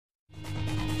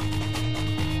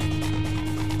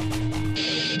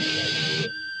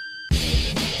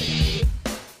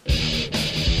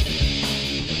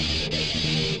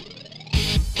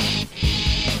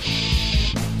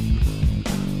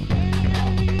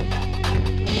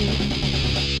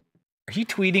Are you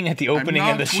tweeting at the opening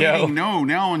of the show? No,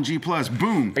 now on G+.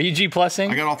 Boom. Are you G+ing?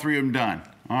 I got all 3 of them done.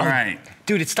 All right.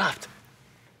 Dude, it stopped.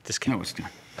 Just kidding. No, it's done.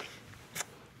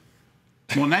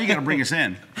 Well, now you got to bring us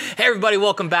in. Hey, everybody,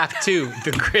 welcome back to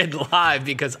The Grid Live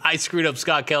because I screwed up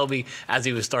Scott Kelby as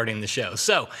he was starting the show.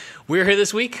 So, we're here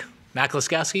this week. Mac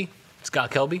Laskowski, Scott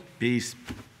Kelby. Peace.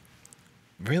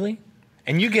 Really?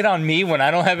 And you get on me when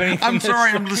I don't have anything I'm to sorry,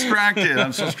 say. I'm distracted.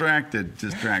 I'm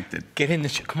distracted. Get in the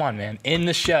show. Come on, man. In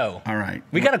the show. All right.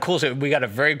 We got a cool show. We got a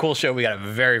very cool show. We got a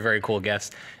very, very cool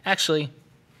guest. Actually,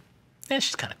 yeah,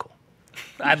 she's kind of cool.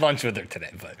 I had lunch with her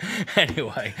today, but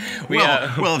anyway.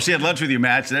 Well, if she had lunch with you,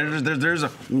 Matt, there's a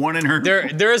one in her.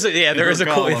 There is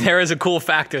a cool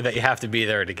factor that you have to be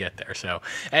there to get there. So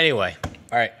anyway,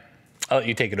 all right. I'll let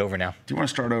you take it over now. Do you want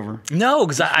to start over? No,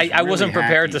 because I wasn't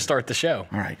prepared to start the show.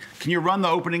 All right. Can you run the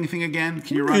opening thing again?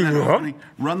 Can you run that opening?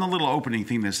 Run the little opening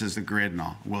thing that says the grid and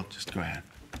all. Well, just go ahead.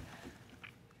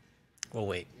 We'll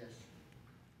wait.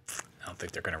 I don't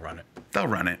think they're going to run it. They'll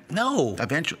run it. No.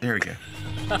 Eventually. There we go.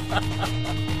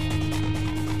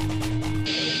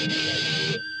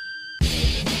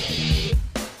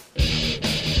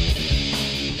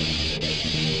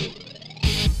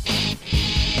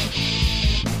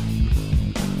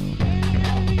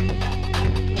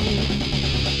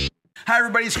 Hi,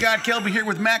 everybody. Scott Kelby here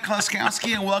with Matt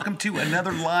Laskowski, and welcome to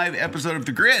another live episode of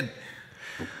The Grid.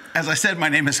 As I said, my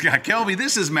name is Scott Kelby.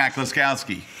 This is Matt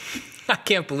Laskowski. I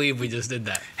can't believe we just did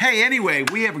that. Hey, anyway,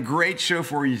 we have a great show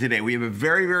for you today. We have a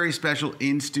very, very special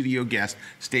in-studio guest.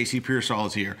 Stacy Pearsall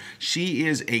is here. She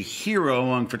is a hero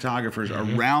among photographers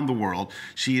around the world.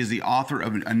 She is the author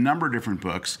of a number of different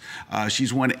books.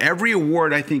 She's won every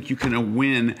award I think you can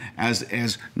win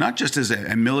as not just as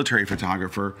a military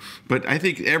photographer, but I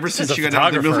think ever since she got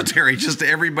out of the military, just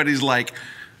everybody's like,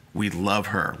 we love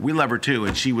her. We love her too.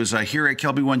 And she was here at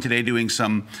Kelby One today doing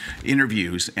some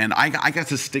interviews. And I got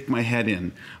to stick my head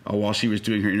in while she was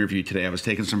doing her interview today. I was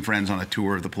taking some friends on a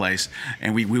tour of the place.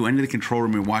 And we went into the control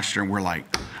room and watched her. And we're like,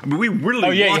 I mean, we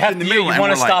really walked in the middle. You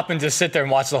want to stop and just sit there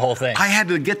and watch the whole thing. I had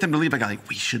to get them to leave. I got like,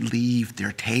 we should leave.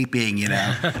 They're taping, you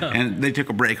know. And they took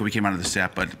a break and we came out of the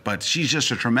set. But she's just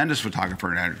a tremendous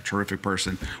photographer and a terrific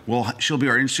person. Well, she'll be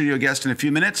our in-studio guest in a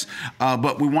few minutes.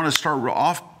 But we want to start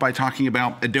off by talking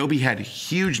about Adobe had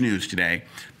huge news today,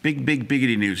 big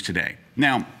biggity news today.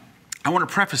 Now, I want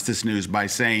to preface this news by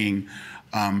saying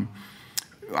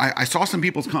I saw some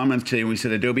people's comments today when we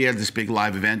said Adobe had this big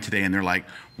live event today, and they're like,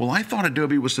 well, I thought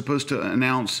Adobe was supposed to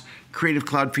announce Creative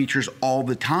Cloud features all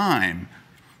the time.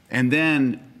 And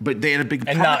then, but they had a big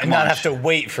product not have to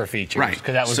wait for features, right?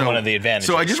 Because that was one of the advantages.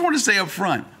 So I just want to say up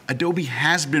front, Adobe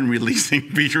has been releasing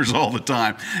features all the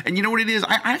time. And you know what it is?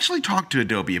 I actually talked to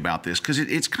Adobe about this because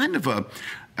it's kind of a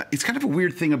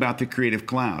weird thing about the Creative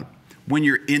Cloud. When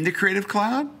you're in the Creative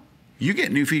Cloud, you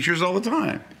get new features all the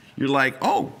time. You're like,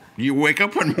 oh, you wake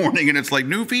up one morning and it's like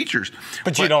new features.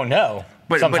 But you don't know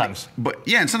sometimes. But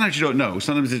yeah, and sometimes you don't know.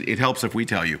 Sometimes it helps if we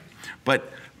tell you.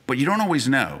 But you don't always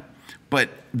know. But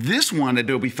this one,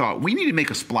 Adobe thought, we need to make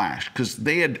a splash because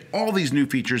they had all these new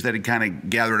features that had kind of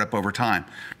gathered up over time.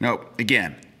 Now,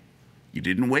 again, you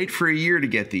didn't wait for a year to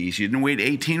get these. You didn't wait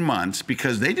 18 months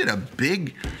because they did a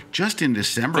big, just in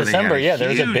December. There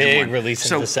was a big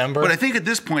release in December. But I think at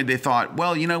this point they thought,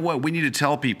 well, you know what? We need to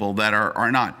tell people that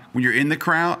are not. When you're in the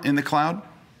cloud,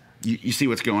 you see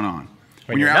what's going on.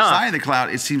 When you're outside of the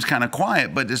cloud, it seems kind of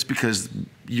quiet, but it's because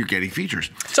you're getting features.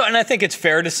 So, and I think it's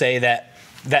fair to say that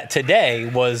today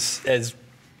was as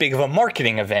big of a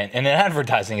marketing event and an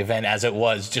advertising event as it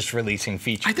was just releasing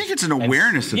features. I think it's an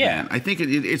awareness event. Yeah. I think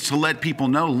it's to let people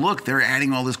know, look, they're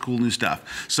adding all this cool new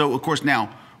stuff. So, of course,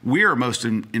 now we are most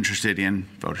interested in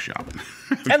Photoshop.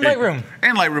 Okay. And Lightroom.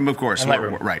 And Lightroom, of course. And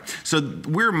Lightroom. Right. So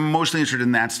we're mostly interested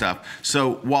in that stuff.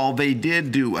 So while they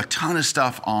did do a ton of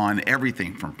stuff on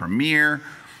everything from Premiere,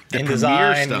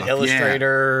 InDesign, stuff,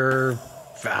 Illustrator,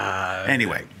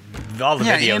 anyway. All the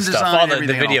video stuff, all the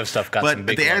video stuff got some big.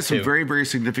 But they added some very, very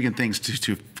significant things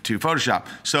to Photoshop.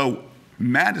 So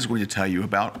Matt is going to tell you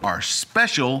about our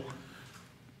special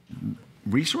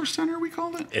resource center, we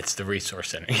called it? It's the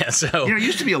resource center, yeah. So it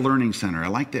used to be a learning center. I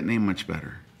like that name much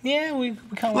better. Yeah, we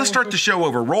kind of. Let's start the show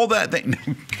over. Roll that thing.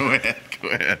 Go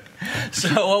ahead.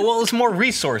 So, well, it's more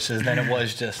resources than it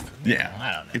was just. Yeah,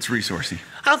 I don't know. It's resourcey.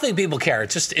 I don't think people care.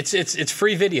 It's just it's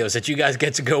free videos that you guys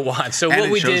get to go watch. So and what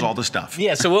it we shows did, all the stuff.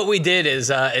 Yeah. So what we did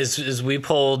is we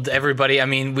pulled everybody. I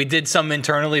mean, we did some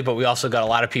internally, but we also got a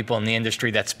lot of people in the industry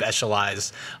that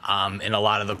specialize in a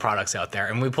lot of the products out there,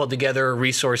 and we pulled together a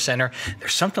resource center.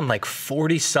 There's something like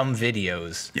 40 some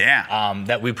videos. Yeah.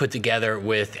 That we put together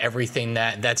with everything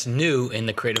that's new in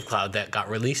the Creative Cloud that got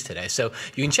released today. So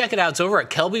you can check it out. It's over at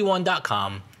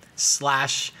kelby1.com/resource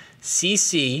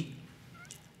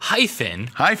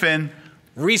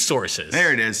resources.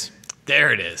 There it is.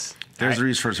 There it is. There's a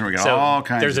resource where we got all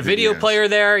kinds of There's a video player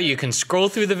there. You can scroll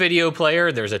through the video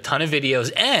player. There's a ton of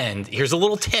videos. And here's a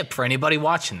little tip for anybody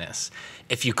watching this.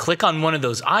 If you click on one of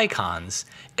those icons,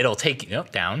 it'll take you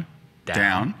down.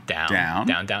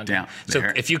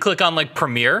 So if you click on like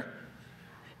Premiere,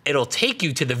 it'll take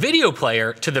you to the video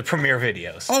player to the Premiere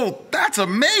videos. Oh, that's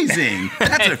amazing.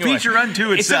 That's a feature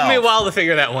unto itself. It took me a while to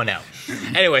figure that one out.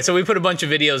 Anyway, so we put a bunch of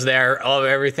videos there, all of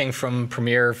everything from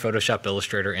Premiere, Photoshop,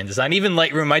 Illustrator, InDesign, even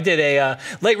Lightroom. I did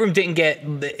Lightroom didn't get,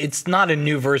 it's not a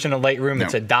new version of Lightroom,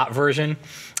 it's a dot version.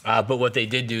 But what they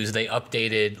did do is they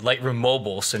updated Lightroom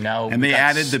Mobile, so now and they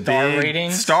added the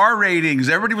big star ratings.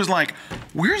 Everybody was like,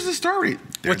 "Where's the star rating?"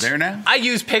 They're there now. I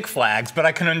use pick flags, but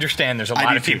I can understand there's a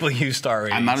lot of people who use star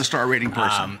ratings. I'm not a star rating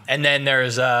person. And then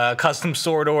there's a custom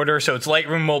sort order, so it's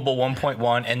Lightroom Mobile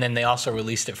 1.1, and then they also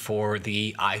released it for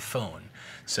the iPhone.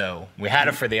 So we had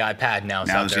it for the iPad. Now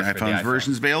it's out there for the iPhone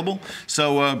version's available.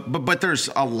 So, but there's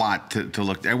a lot to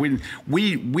look at. We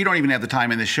don't even have the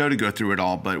time in the show to go through it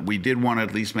all. But we did want to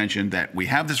at least mention that we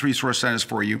have this resource center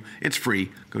for you. It's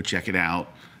free. Go check it out.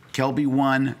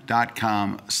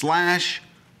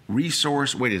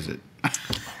 Kelby1.com/resource. Wait, is it?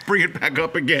 Bring it back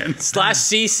up again.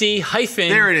 /cc hyphen.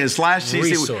 There it is. /cc.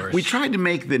 Resource. We tried to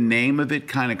make the name of it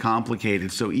kind of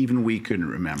complicated, so even we couldn't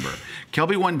remember.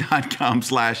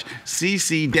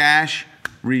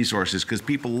 Kelby1.com/cc-resources, because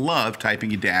people love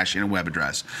typing a dash in a web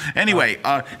address. Anyway,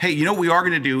 hey, you know what we are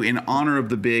going to do in honor of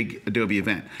the big Adobe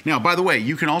event? Now, by the way,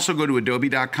 you can also go to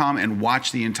adobe.com and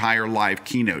watch the entire live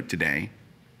keynote today.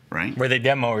 Right? Where they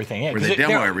demo everything. Yeah, where they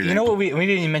demo everything. You know what? We didn't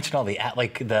even mention all the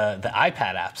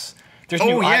iPad apps. There's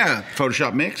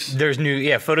Photoshop Mix. There's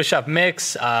Photoshop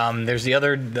Mix. There's the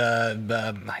other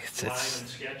Line and Sketch.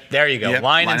 There you go. Yep,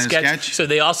 Line and Sketch. So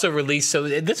they also released. So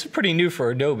this is pretty new for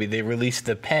Adobe. They released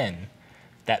the pen.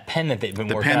 That pen that they've been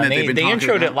working on. They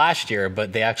introed it last year,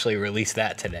 but they actually released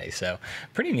that today. So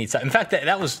pretty neat stuff. In fact,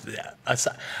 that was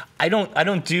I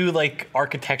don't do like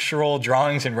architectural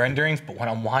drawings and renderings, but when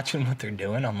I'm watching what they're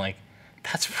doing, I'm like,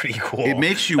 that's pretty cool. It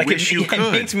makes you wish you could.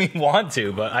 It makes me want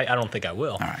to, but I don't think I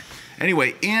will. All right.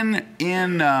 Anyway, in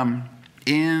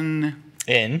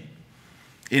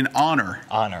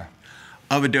honor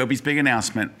of Adobe's big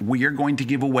announcement, we are going to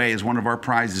give away as one of our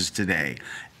prizes today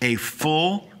a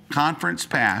full conference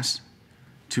pass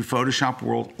to Photoshop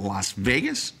World Las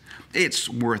Vegas. It's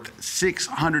worth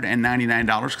 $699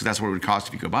 because that's what it would cost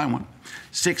if you go buy one.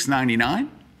 $699,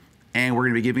 and we're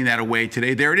going to be giving that away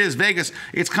today. There it is, Vegas.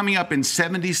 It's coming up in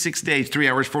 76 days, 3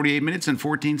 hours, 48 minutes, and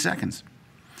 14 seconds.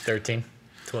 13,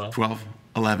 12. 12,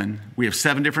 11. We have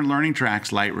 7 different learning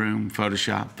tracks: Lightroom,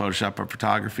 Photoshop for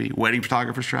photography, wedding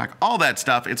photographer's track, all that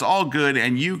stuff. It's all good,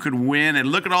 and you could win. And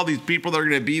look at all these people that are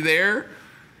going to be there.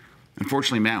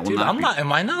 Unfortunately, Matt will not be.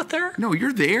 Am I not there? No,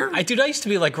 you're there. I used to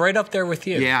be like right up there with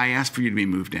you. Yeah, I asked for you to be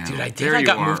moved down. Dude, I did. I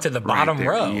got moved to the bottom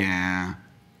row. Yeah.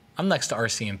 I'm next to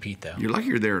RC and Pete, though. You're lucky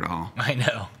you're there at all. I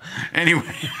know. Anyway,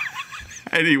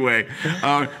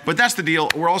 but that's the deal.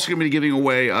 We're also going to be giving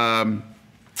away, what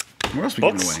else are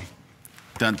we giving away?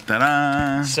 Dun, da,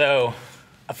 da. So,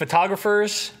 a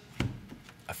photographer's,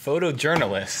 a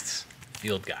photojournalist's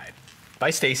field guide by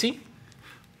Stacy.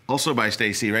 Also by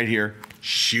Stacy, right here.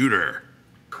 Shooter.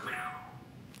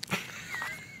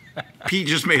 Pete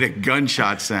just made a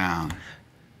gunshot sound.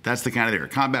 That's the kind of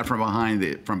combat from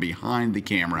behind the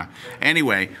camera.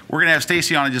 Anyway, we're gonna have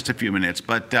Stacy on in just a few minutes,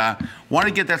 but want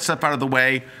to get that stuff out of the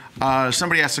way.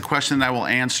 Somebody asked a question that I will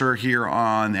answer here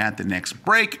at the next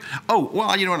break. Oh,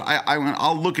 well, you know what?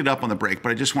 I'll look it up on the break,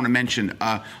 but I just want to mention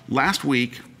last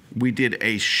week we did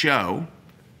a show.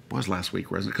 It was last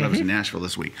week, wasn't it? Because I was in Nashville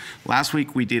this week. Last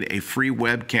week we did a free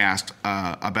webcast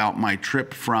about my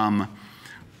trip from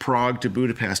Prague to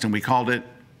Budapest, and we called it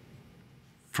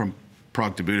From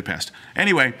Prague to Budapest.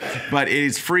 Anyway, but it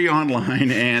is free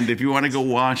online, and if you want to go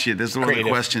watch it, this is one of the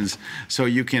questions. So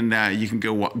you can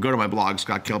go to my blog,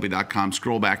 scottkelby.com,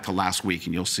 scroll back to last week,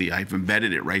 and you'll see I've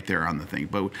embedded it right there on the thing.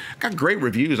 But got great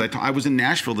reviews. I was in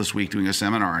Nashville this week doing a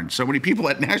seminar, and so many people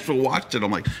at Nashville watched it.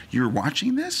 I'm like, you're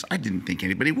watching this? I didn't think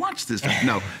anybody watched this.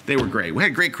 No, they were great. We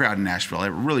had a great crowd in Nashville. They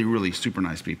were really, really super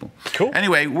nice people. Cool.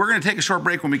 Anyway, we're going to take a short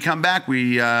break. When we come back,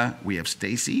 we have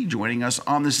Stacy joining us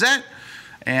on the set.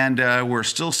 And we're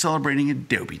still celebrating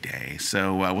Adobe Day.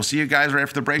 So we'll see you guys right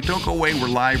after the break. Don't go away. We're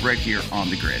live right here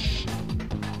on The Grid.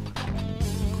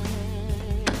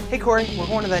 Hey, Corey, we're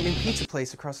going to that new pizza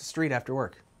place across the street after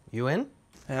work. You in?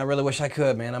 I really wish I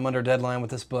could, man. I'm under deadline with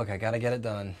this book. I gotta get it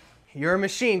done. You're a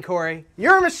machine, Corey.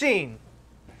 You're a machine!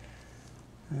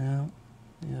 Well,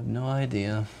 you have no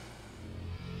idea.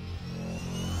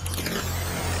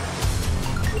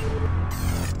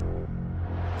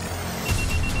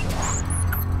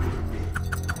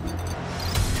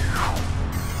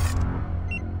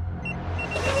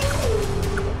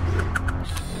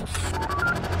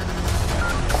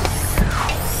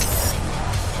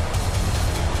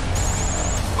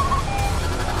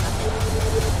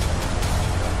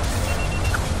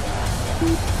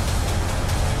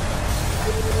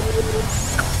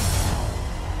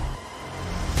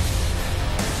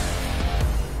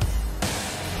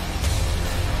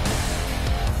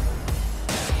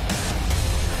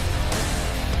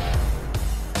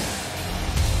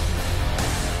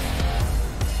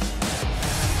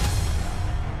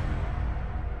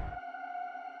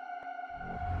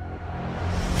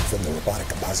 From the robotic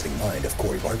compositing mind of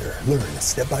Corey Barker, learn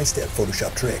step-by-step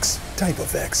Photoshop tricks, type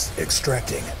effects,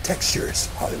 extracting, textures,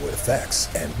 Hollywood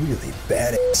effects, and really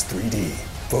badass 3D.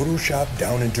 Photoshop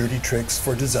Down and Dirty Tricks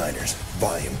for Designers,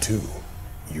 Volume 2.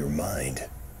 Your mind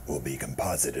will be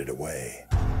composited away.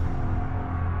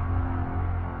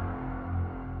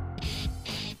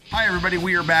 Hi, everybody.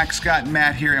 We are back. Scott and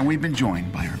Matt here, and we've been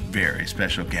joined by our very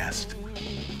special guest.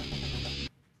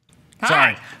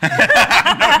 Sorry. No.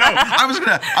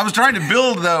 I was trying to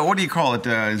build the, what do you call it?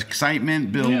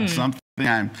 Excitement, build something.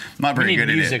 I'm not very good at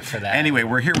it. Music for that. Anyway,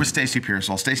 we're here with Stacy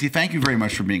Pearsall. Stacy, thank you very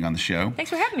much for being on the show. Thanks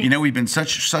for having me. You know, we've been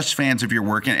such fans of your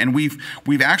work, and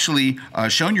we've actually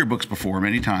shown your books before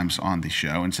many times on the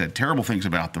show and said terrible things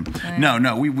about them.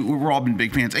 No, we've all been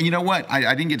big fans. And you know what?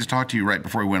 I didn't get to talk to you right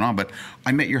before we went on, but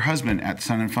I met your husband at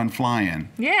Sun and Fun Fly-In.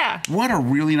 Yeah. What a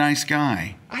really nice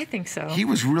guy. I think so. He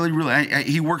was really,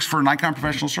 he works for Nikon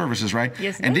Professional Services, right?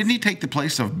 Yes, he And does. didn't he take the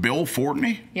place of Bill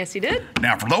Fortney? Yes, he did.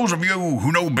 Now, for those of you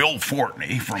who know Bill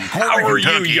Fortney from How are you,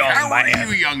 Kentucky, young how are man?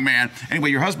 you, young man?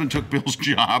 Anyway, your husband took Bill's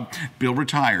job. Bill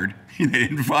retired. They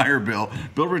didn't fire Bill.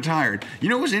 Bill retired. You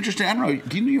know what's interesting? I don't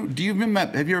know.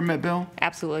 Have you ever met Bill?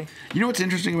 Absolutely. You know what's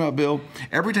interesting about Bill?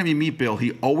 Every time you meet Bill,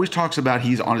 he always talks about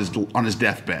he's on his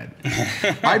deathbed.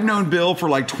 I've known Bill for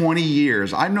like 20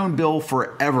 years. I've known Bill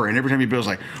forever, and every time Bill's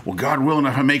like, "Well, God willing,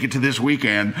 if I make it to this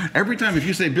weekend." Every time, if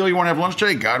you say, "Bill, you want to have lunch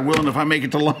today?" "God willing, if I make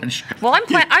it to lunch." Well,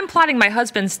 I'm plotting my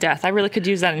husband's death. I really could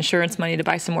use that insurance money to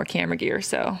buy some more camera gear,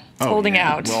 so it's holding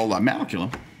out. Well, Matt will kill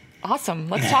him. Awesome.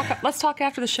 Let's talk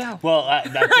after the show. Well,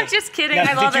 I'm just kidding.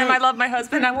 Now, I love did him. you- I love my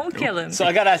husband. I won't kill him. So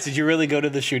I got to ask, did you really go to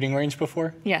the shooting range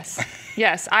before? Yes.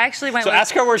 I actually went. So with,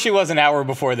 ask her where she was an hour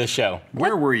before this show.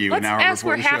 Where were you Let's an hour ask before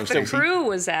where the show, half the Stacey? crew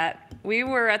was at. We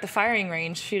were at the firing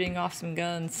range shooting off some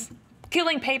guns,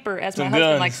 killing paper, as my Some husband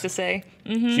guns. likes to say.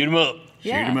 Shoot him up. Shoot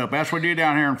him up. That's what we do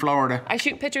down here in Florida. I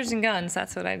shoot pictures and guns.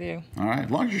 That's what I do. All right, as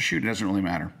long as you're shooting, it doesn't really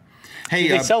matter. Hey,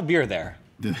 They sell beer there.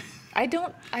 I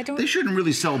don't. they shouldn't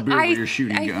really sell beer when you're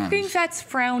shooting guns. I think that's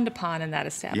frowned upon in that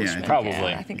establishment. probably.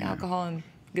 Yeah, I think alcohol and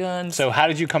guns. So how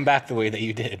did you come back the way that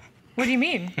you did? What do you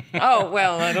mean? Oh,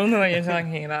 well, I don't know what you're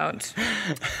talking about.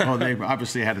 Well, they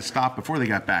obviously had to stop before they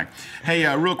got back. Hey,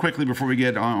 real quickly before we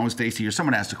get on with Stacy here,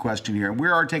 someone asked a question here. We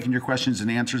are taking your questions and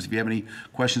answers. If you have any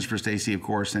questions for Stacy, of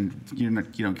course, and you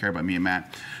don't care about me and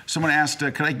Matt. Someone asked,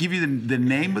 could I give you the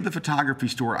name of the photography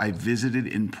store I visited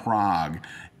in Prague?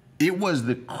 It was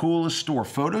the coolest store.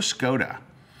 Photoskoda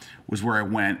was where I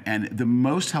went, and the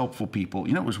most helpful people.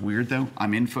 You know what was weird though?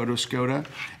 I'm in Photoskoda,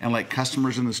 and like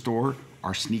customers in the store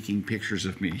are sneaking pictures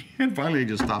of me. And finally, I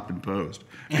just stopped and posed.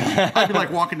 And I'd be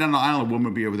like walking down the aisle, a woman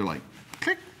would be over there like,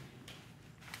 click,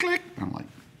 click. And I'm like,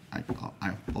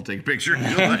 I'll take a picture.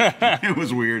 It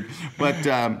was weird. But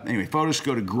anyway,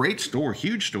 Photoskoda, great store,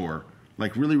 huge store.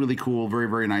 Like really, really cool, very,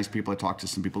 very nice people. I talked to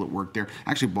some people that worked there.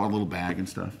 Actually bought a little bag and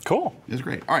stuff. Cool. It was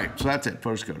great. All right, so that's it,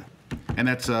 Photoskoda. And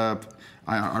that's,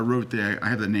 I wrote I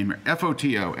have the name here,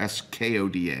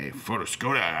 Photoskoda,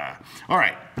 Photoskoda. All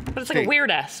right. But it's like a weird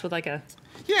S with like a...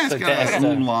 Yeah, it's like got the- an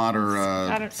umlaut or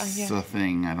yeah. a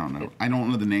thing. I don't know. I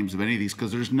don't know the names of any of these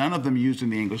because there's none of them used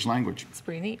in the English language. It's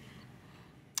pretty neat.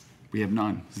 We have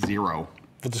none. Zero.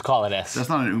 We'll just call it S. That's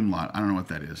not an umlaut. I don't know what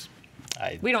that is.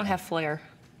 We don't have flair.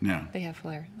 No. They have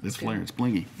flair. It's good. flare. It's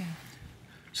blingy. Yeah.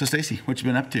 So, Stacy, what you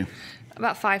been up to?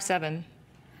 About 5'7".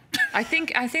 I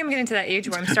think I'm getting to that age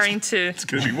where I'm starting to... It's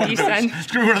going to be one of You those. said-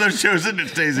 It's going to be one of those shows, isn't it,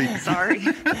 Stacy? Sorry.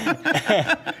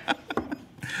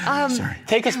 Sorry.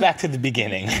 Take us back to the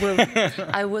beginning.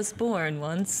 I was born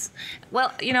once.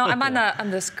 Well, you know, I'm on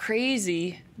this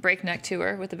crazy breakneck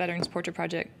tour with the Veterans Portrait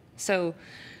Project. So,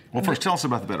 Well, first, tell us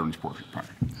about the Veterans Portrait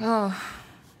Project.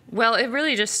 well, it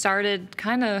really just started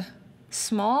kind of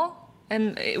small,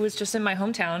 and it was just in my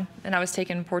hometown, and I was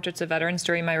taking portraits of veterans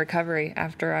during my recovery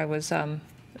after I was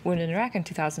wounded in Iraq in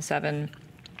 2007.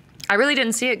 I really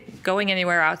didn't see it going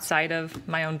anywhere outside of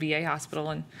my own VA hospital,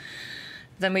 and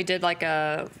then we did like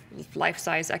a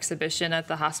life-size exhibition at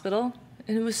the hospital,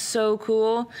 and it was so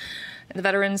cool. The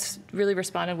veterans really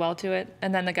responded well to it.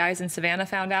 And then the guys in Savannah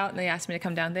found out, and they asked me to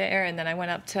come down there. And then I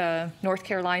went up to North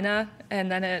Carolina,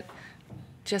 and then it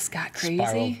just got crazy.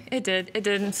 Spiraled. It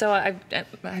did. And so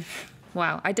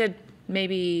I did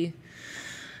maybe,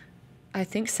 I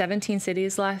think 17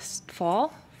 cities last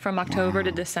fall from October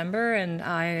to December, and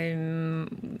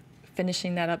I'm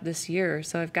finishing that up this year.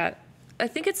 So I've got, I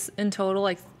think it's in total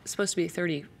like supposed to be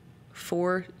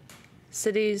 34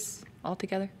 cities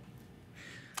altogether.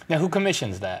 Now, who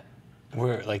commissions that?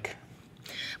 We're like...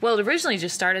 Well, it originally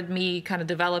just started me kind of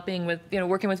developing with,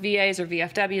 working with VAs or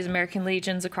VFWs, American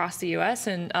Legions across the U.S.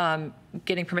 and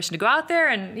getting permission to go out there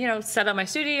and, set up my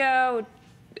studio,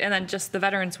 and then just the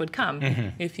veterans would come.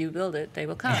 If you build it, they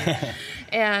will come.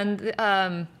 And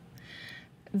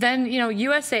then, you know,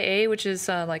 USAA, which is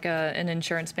like an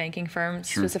insurance banking firm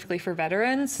specifically for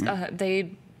veterans,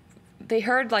 they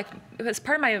heard, like, as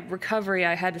part of my recovery,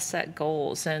 I had to set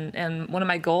goals, and one of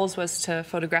my goals was to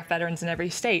photograph veterans in every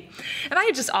state. And I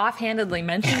had just offhandedly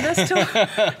mentioned this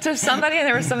to somebody, and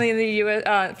there was somebody in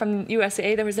the from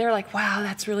USA that was there, like, wow,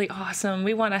 that's really awesome.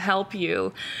 We want to help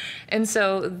you. And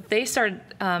so they started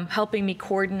helping me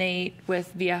coordinate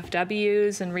with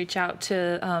VFWs and reach out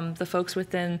to the folks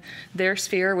within their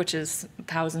sphere, which is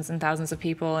thousands and thousands of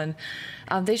people. And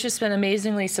they've just been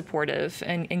amazingly supportive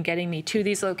in getting me to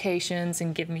these locations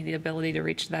and giving me the ability to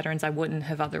reach veterans I wouldn't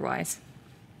have otherwise.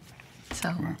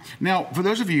 So now, for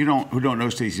those of you who don't know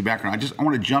Stacy's background, I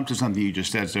want to jump to something you just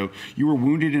said. So you were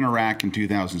wounded in Iraq in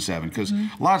 2007, because a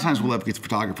lot of times we'll have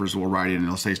photographers who will write in and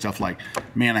they'll say stuff like,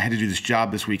 "Man, I had to do this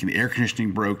job this week and the air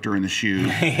conditioning broke during the shoot,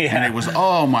 and it was,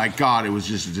 oh my God, it was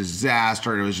just a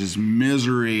disaster. It was just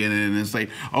misery." And then it's like,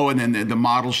 oh, and then the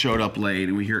model showed up late,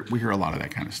 and we hear a lot of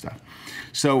that kind of stuff.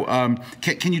 So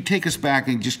can you take us back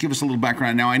and just give us a little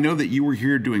background? Now, I know that you were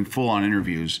here doing full-on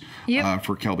interviews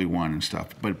for Kelby One and stuff,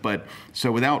 but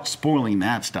so without spoiling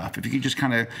that stuff, if you could just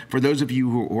kind of, for those of you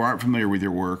who aren't familiar with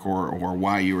your work or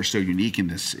why you are so unique in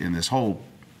this whole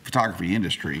photography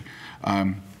industry,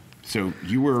 so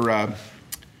you had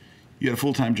a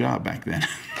full-time job back then.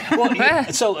 Well,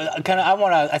 yeah, so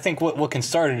I think what can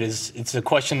start it is, it's a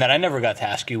question that I never got to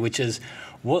ask you, which is,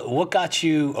 what got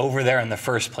you over there in the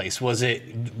first place? Was it,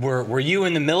 were you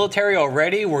in the military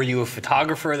already? Were you a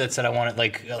photographer that said, I wanted,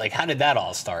 like how did that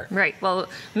all start? Right. Well,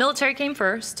 military came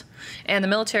first, and the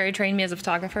military trained me as a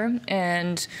photographer.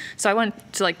 And so I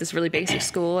went to, like, this really basic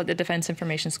school at the Defense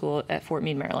Information School at Fort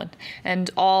Meade, Maryland.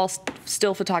 And all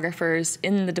still photographers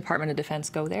in the Department of Defense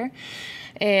go there.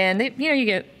 And they, you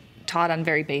get taught on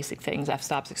very basic things,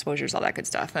 f-stops, exposures, all that good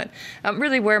stuff. But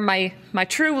really where my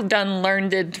true done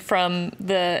learned from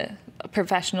the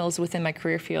professionals within my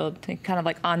career field, kind of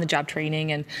like on-the-job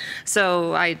training. And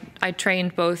so I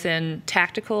trained both in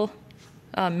tactical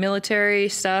military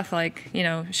stuff, like,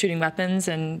 shooting weapons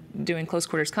and doing close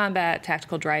quarters combat,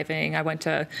 tactical driving. I went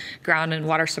to ground and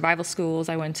water survival schools.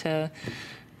 I went to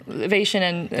aviation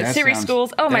and series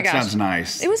schools. Oh my gosh. That sounds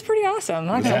nice. It was pretty awesome, I'm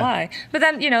not gonna lie. But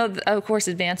then, of course,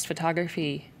 advanced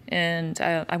photography. And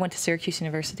I went to Syracuse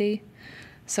University.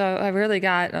 So I really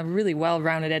got a really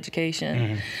well-rounded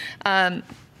education.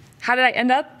 How did I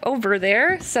end up over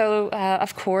there? So,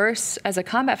 of course, as a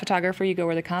combat photographer, you go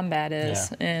where the combat is.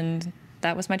 Yeah. And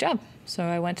that was my job. So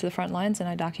I went to the front lines and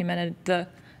I documented the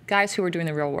guys who were doing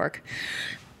the real work.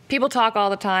 People talk all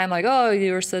the time like, oh,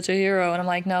 you were such a hero. And I'm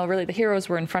like, no, really, the heroes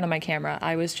were in front of my camera.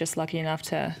 I was just lucky enough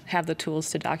to have the tools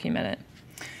to document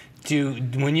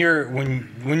it. When you're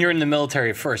in the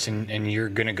military first and you're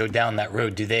going to go down that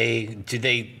road,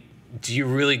 do you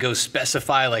really go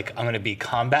specify, like, I'm going to be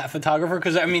combat photographer?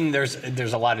 Because I mean, there's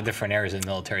a lot of different areas in the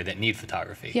military that need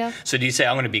photography. Yeah. So do you say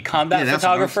I'm going to be combat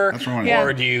photographer,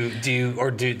 or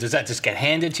does that just get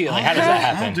handed to you? Like, how does that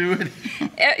happen? I'll do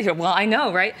it. Well, I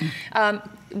know, right?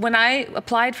 When I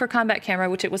applied for combat camera,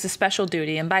 which it was a special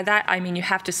duty, and by that I mean you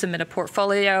have to submit a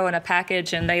portfolio and a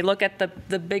package, and they look at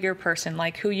the bigger person,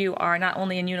 like who you are, not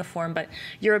only in uniform, but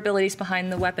your abilities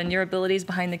behind the weapon, your abilities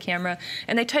behind the camera,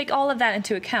 and they take all of that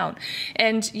into account.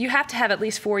 And you have to have at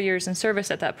least 4 years in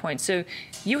service at that point, so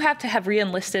you have to have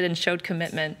re-enlisted and showed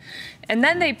commitment. And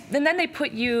then they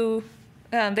put you,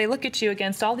 they look at you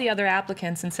against all the other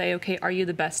applicants and say, okay, are you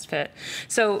the best fit?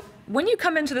 So when you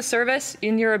come into the service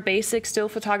and you're a basic still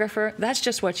photographer, that's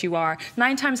just what you are.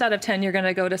 9 times out of 10, you're going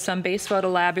to go to some base photo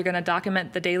lab, you're going to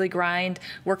document the daily grind,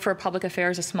 work for public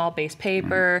affairs, a small base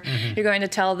paper, you're going to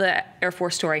tell the Air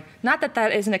Force story. Not that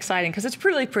that isn't exciting, because it's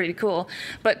really pretty cool,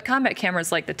 but combat camera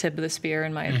is like the tip of the spear,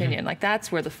 in my opinion. Like,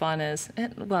 that's where the fun is.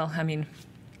 Well, I mean,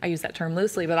 I use that term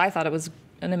loosely, but I thought it was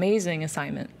an amazing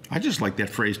assignment. I just like that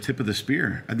phrase, tip of the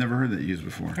spear. I've never heard that used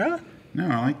before. Really? No,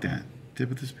 I like that. Tip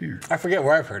of the spear. I forget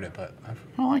where I've heard it, but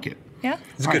I like it. Yeah,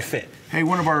 it's a good fit. Hey,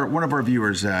 one of our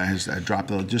viewers has dropped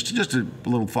just a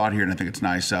little thought here, and I think it's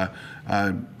nice.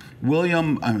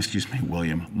 William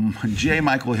J.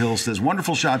 Michael Hill says,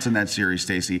 wonderful shots in that series,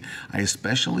 Stacy. I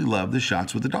especially love the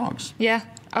shots with the dogs. Yeah.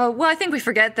 Well, I think we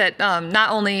forget that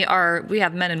not only we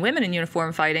have men and women in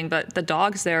uniform fighting, but the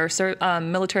dogs there,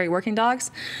 military working dogs,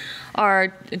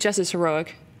 are just as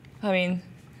heroic. I mean,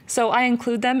 so I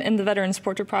include them in the Veterans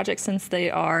Portrait Project since they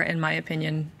are, in my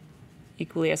opinion,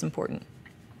 equally as important.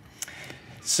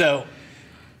 So,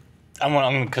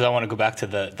 because I want to go back to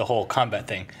the whole combat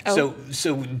thing. Oh.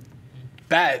 So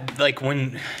bad, like,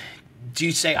 when do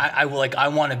you say I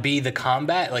want to be the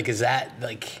combat? Like, is that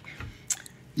like?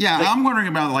 Yeah, I'm wondering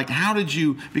about like how did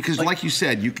you, because like you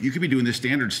said, you could be doing the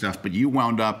standard stuff, but you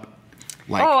wound up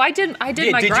like. Oh, I did my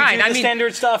did grind. You do the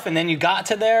standard stuff and then you got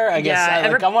to there? I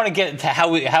guess I want to get to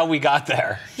how we got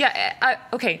there. Yeah.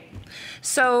 Okay.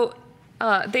 So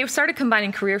they started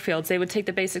combining career fields. They would take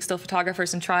the basic still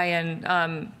photographers and try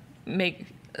and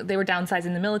they were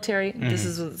downsizing the military. Mm-hmm. This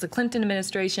is the Clinton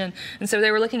administration. And so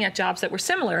they were looking at jobs that were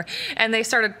similar. And they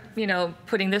started,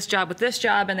 putting this job with this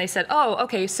job. And they said, oh,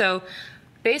 okay, so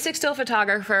basic still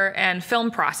photographer and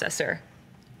film processor.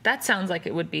 That sounds like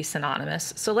it would be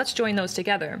synonymous. So let's join those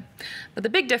together. But the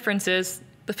big difference is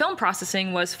the film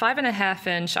processing was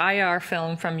 5.5-inch IR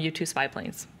film from U-2 spy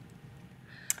planes.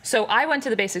 So I went to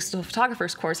the basic still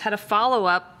photographers course, had a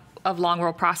follow-up of long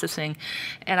roll processing,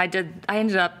 and I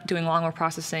ended up doing long roll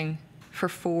processing for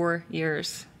 4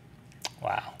 years.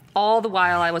 Wow. All the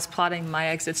while I was plotting my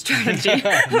exit strategy.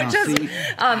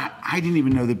 I didn't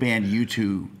even know the band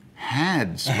U2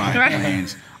 had spy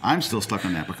planes. I'm still stuck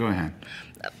on that, but go ahead.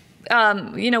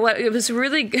 You know what? It was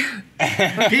really Pete,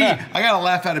 I got a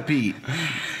laugh out of Pete.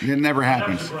 It never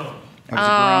happens.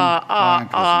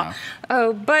 But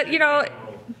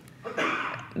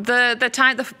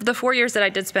the 4 years that I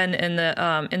did spend in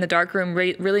the darkroom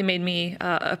really made me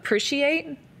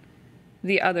appreciate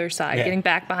the other side, getting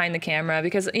back behind the camera.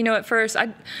 Because at first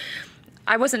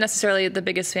I wasn't necessarily the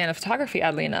biggest fan of photography.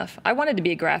 Oddly enough, I wanted to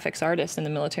be a graphics artist in the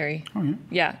military. Oh,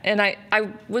 yeah, and I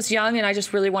was young and I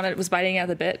just really was biting at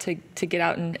the bit to get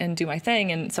out and do my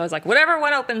thing. And so I was like, whatever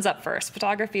one opens up first,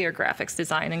 photography or graphics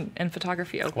design, and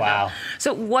photography opened up.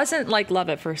 So it wasn't like love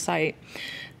at first sight.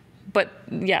 But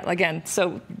yeah, again,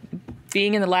 so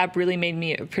being in the lab really made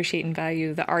me appreciate and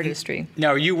value the artistry.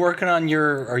 Now, are you working on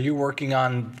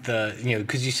the,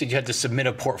 because you said you had to submit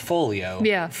a portfolio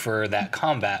for that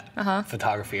combat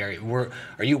photography area.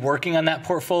 Are you working on that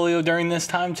portfolio during this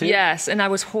time too? Yes, and I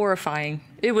was horrifying.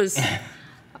 It was,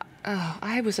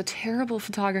 I was a terrible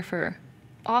photographer.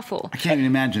 Awful. I can't even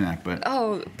imagine that, but.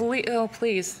 Oh,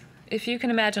 please. If you can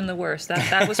imagine the worst,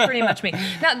 that was pretty much me.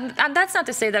 Now, that's not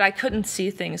to say that I couldn't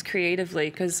see things creatively,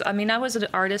 because, I was an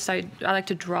artist. I like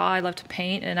to draw, I love to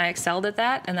paint, and I excelled at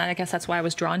that, and I guess that's why I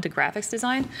was drawn to graphics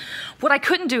design. What I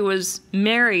couldn't do was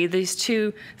marry these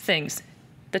two things,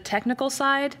 the technical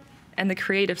side and the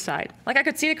creative side. Like, I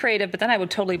could see the creative, but then I would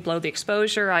totally blow the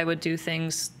exposure. I would do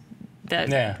things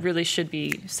that really should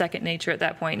be second nature at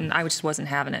that point, and I just wasn't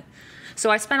having it. So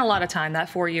I spent a lot of time, that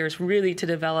 4 years, really to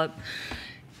develop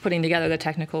putting together the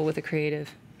technical with the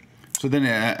creative. So then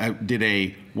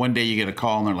one day you get a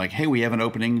call and they're like, hey, we have an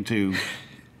opening to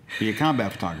be a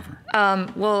combat photographer.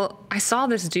 Well, I saw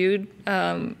this dude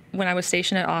when I was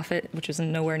stationed at Offutt, which was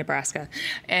in nowhere, Nebraska.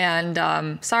 And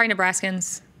sorry,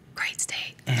 Nebraskans, great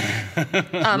state.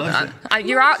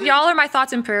 Y'all are my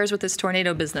thoughts and prayers with this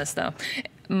tornado business, though.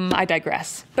 I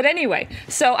digress. But anyway,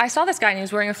 so I saw this guy and he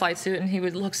was wearing a flight suit and he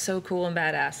would look so cool and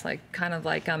badass, kind of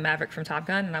like Maverick from Top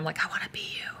Gun. And I'm like, I want to be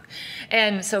you.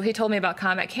 And so he told me about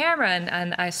combat camera,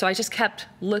 and I just kept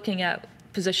looking at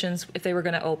positions if they were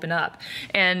going to open up.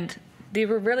 And they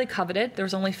were really coveted. There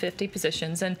was only 50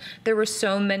 positions, and there were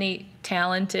so many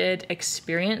talented,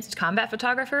 experienced combat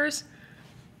photographers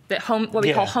that what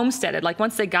we call homesteaded. Like,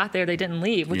 once they got there, they didn't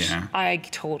leave, which I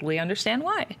totally understand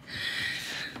why.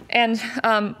 And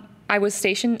I got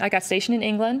stationed in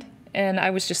England, and I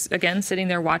was just, again, sitting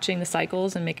there watching the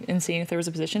cycles and seeing if there was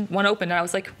a position. One opened, and I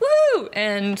was like, woo!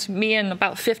 And me and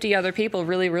about 50 other people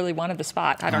really, really wanted the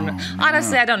spot. I don't know. No.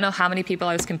 Honestly, I don't know how many people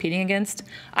I was competing against.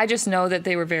 I just know that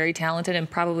they were very talented and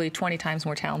probably 20 times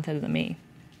more talented than me.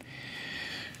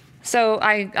 So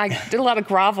I did a lot of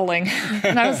groveling,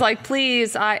 and I was like,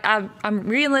 please, I'm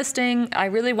re-enlisting. I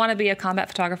really want to be a combat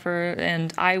photographer,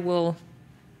 and I will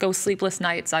go sleepless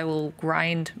nights. I will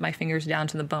grind my fingers down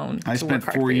to the bone. I spent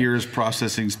 4 years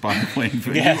processing spy plane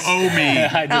footage. Yes. You owe me.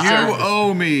 You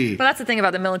owe me. But that's the thing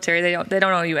about the military. They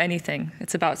don't owe you anything.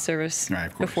 It's about service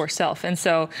before self. And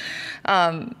so,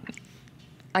 I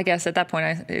guess at that point,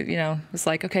 I was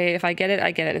like, okay, if I get it, I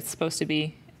get it. It's supposed to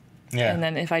be. Yeah. And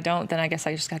then if I don't, then I guess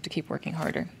I just have to keep working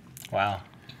harder. Wow.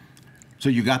 So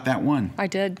you got that one? I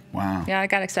did. Wow. Yeah, I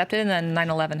got accepted, and then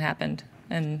 9/11 happened,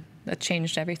 and that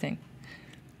changed everything.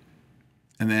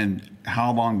 And then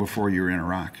how long before you were in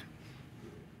Iraq?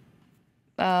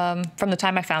 From the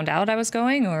time I found out I was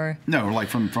going, or? No, like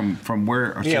from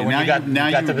where? Yeah, when you got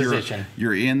the position.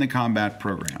 You're in the combat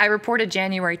program. I reported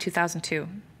January 2002.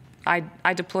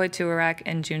 I deployed to Iraq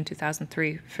in June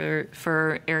 2003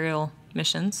 for aerial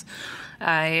missions.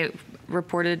 I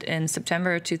reported in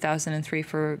September 2003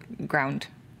 for ground.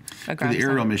 For ground the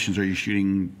aerial design. missions, are you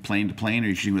shooting plane to plane? Or are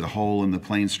you shooting with a hole in the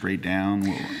plane straight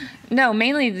down? No,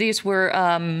 mainly these were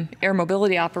air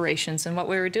mobility operations, and what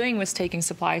we were doing was taking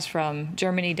supplies from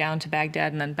Germany down to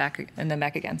Baghdad and then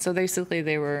back again. So basically,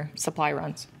 they were supply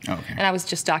runs. Okay. And I was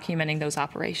just documenting those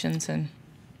operations, and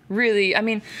really, I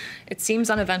mean, it seems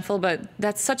uneventful, but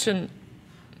that's such an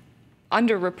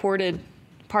underreported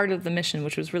part of the mission,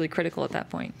 which was really critical at that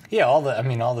point. Yeah, all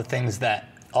the things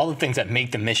that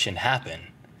make the mission happen.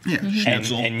 Yeah,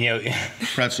 schnitzel, And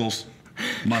pretzels,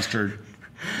 mustard,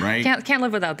 right? Can't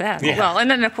live without that. Yeah. Well, and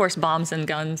then of course bombs and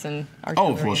guns and Oh,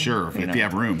 artillery. well, sure, if you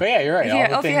have room. But yeah, you're right.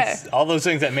 Yeah, All those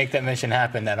things that make that mission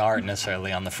happen that aren't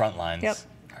necessarily on the front lines. Yep.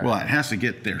 Well, it has to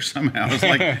get there somehow. It's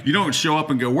like you don't show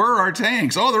up and go, "Where are our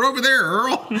tanks?" Oh, they're over there,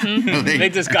 Earl. No, They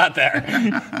just got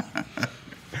there.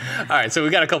 All right, so we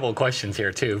got a couple of questions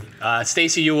here too.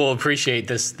 Stacy, you will appreciate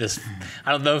this.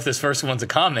 I don't know if this first one's a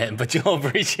comment, but you'll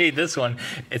appreciate this one.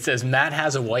 It says Matt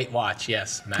has a white watch.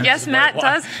 Yes, Matt. Yes, has a Matt white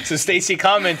watch. does. So Stacy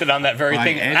commented on that very By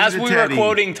thing Eddie as the we Teddy. were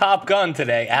quoting Top Gun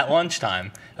today at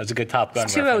lunchtime. That was a good Top Gun.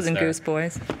 2 O's reference and there. Goose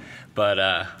Boys.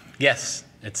 But yes,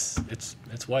 it's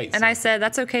white. And so. I said,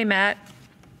 that's okay, Matt.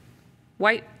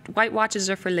 White watches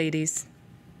are for ladies.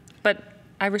 But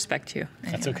I respect you.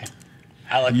 That's okay.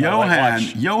 I like my white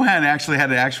watch. Johan actually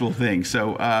had an actual thing.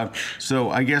 So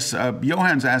I guess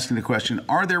Johan's asking the question: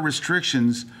 are there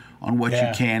restrictions on what you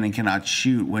can and cannot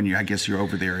shoot when you're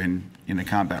over there in a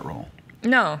combat role?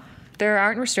 No, there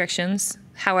aren't restrictions.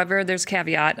 However, there's a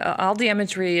caveat. All the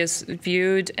imagery is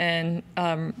viewed and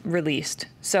released.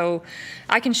 So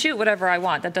I can shoot whatever I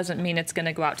want. That doesn't mean it's going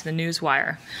to go out to the news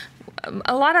wire.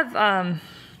 A lot of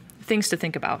things to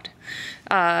think about.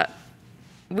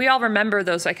 We all remember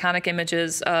those iconic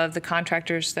images of the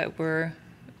contractors that were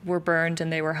burned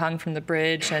and they were hung from the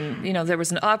bridge, and there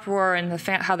was an uproar and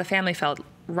how the family felt,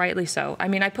 rightly so. I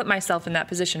mean, I put myself in that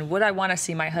position. Would I want to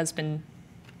see my husband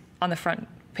on the front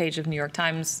page of New York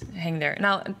Times hang there?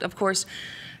 Now, of course,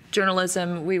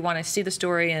 journalism, we want to see the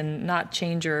story and not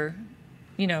change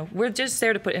we're just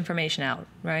there to put information out,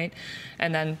 right?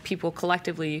 And then people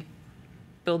collectively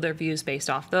build their views based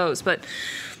off those. But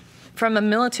from a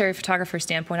military photographer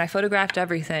standpoint, I photographed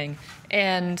everything.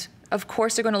 And of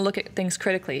course, they're going to look at things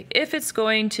critically if it's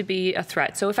going to be a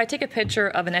threat. So if I take a picture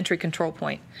of an entry control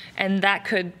point, and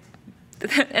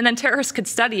then terrorists could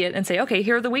study it and say, okay,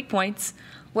 here are the weak points.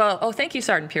 Well, thank you,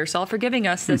 Sergeant Pearsall, for giving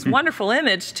us this wonderful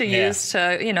image to use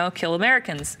to, kill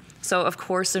Americans. So of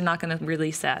course, they're not going to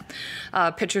release that.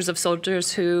 Pictures of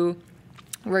soldiers who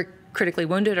were critically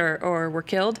wounded or were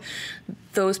killed,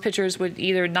 those pictures would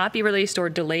either not be released or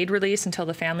delayed release until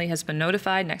the family has been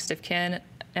notified, next of kin.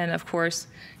 And of course,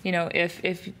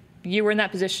 if you were in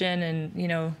that position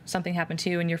and, something happened to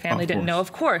you and your family didn't know,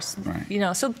 of course,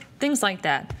 right. So things like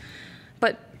that.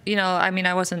 But,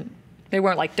 they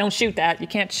weren't like, don't shoot that, you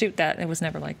can't shoot that. It was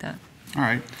never like that. All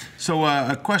right. So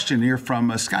a question here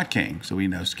from Scott King. So we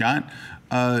know Scott.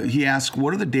 He asks,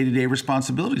 what are the day-to-day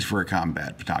responsibilities for a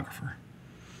combat photographer?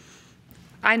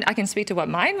 I can speak to what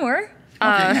mine were.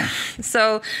 Okay,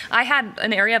 So I had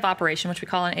an area of operation, which we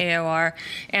call an AOR,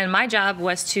 and my job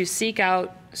was to seek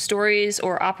out stories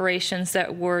or operations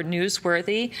that were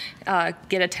newsworthy,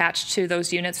 get attached to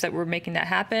those units that were making that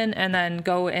happen, and then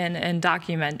go in and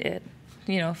document it,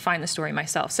 find the story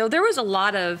myself. So there was a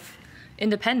lot of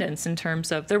independence in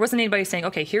terms of, there wasn't anybody saying,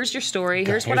 okay, here's your story,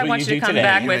 here's what I want you to come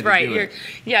back with. Right.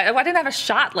 I didn't have a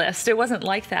shot list. It wasn't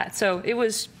like that. So it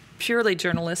was purely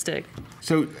journalistic.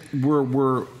 So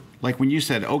we're like when you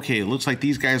said, okay, it looks like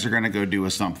these guys are going to go do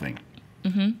something.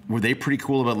 Mm-hmm. Were they pretty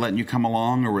cool about letting you come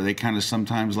along, or were they kind of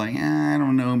sometimes like, I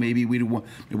don't know, maybe we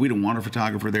don't want a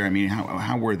photographer there? I mean,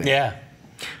 how were they? Yeah.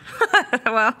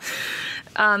 Well,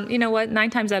 you know what? 9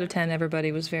 times out of 10,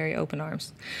 everybody was very open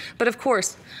arms. But of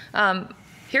course,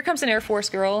 here comes an Air Force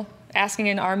girl asking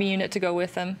an Army unit to go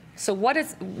with them. So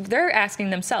they're asking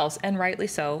themselves, and rightly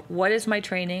so, what is my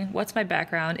training? What's my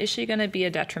background? Is she going to be a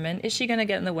detriment? Is she going to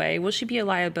get in the way? Will she be a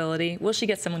liability? Will she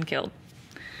get someone killed?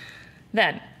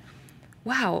 Then,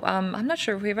 wow, I'm not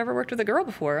sure if we've ever worked with a girl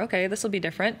before. Okay, this will be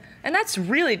different. And that's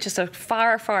really just a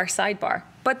far, far sidebar.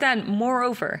 But then,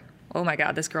 moreover, oh my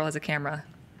God, this girl has a camera.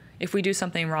 If we do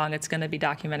something wrong, it's going to be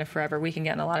documented forever. We can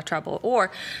get in a lot of trouble.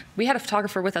 Or we had a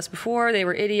photographer with us before. They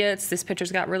were idiots. This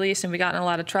pictures got released, and we got in a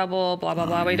lot of trouble. Blah blah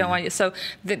blah. We don't want you. So,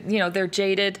 they're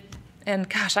jaded, and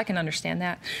gosh, I can understand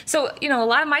that. So, a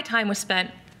lot of my time was spent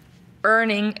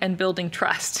earning and building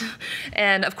trust,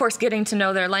 and of course, getting to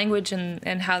know their language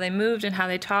and how they moved and how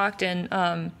they talked. And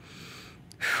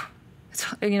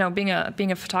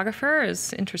being a photographer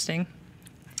is interesting.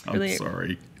 I'm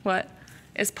sorry. What?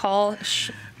 Is Paul?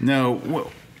 No.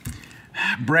 Well,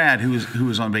 Brad, who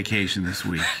was on vacation this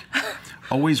week,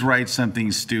 always writes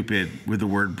something stupid with the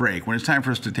word break. When it's time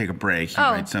for us to take a break, he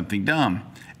writes something dumb.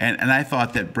 And I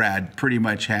thought that Brad pretty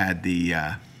much had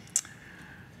the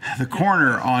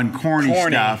corner on corny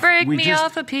stuff. Break me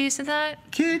off a piece of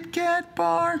that Kit Kat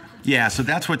bar. Yeah, so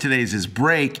that's what today's is.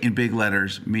 Break in big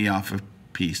letters, me off a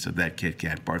piece of that Kit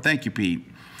Kat bar. Thank you, Pete.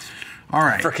 All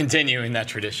right. For continuing that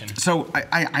tradition. So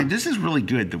I this is really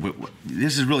good.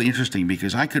 This is really interesting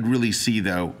because I could really see,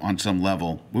 though, on some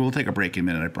level, we will take a break in a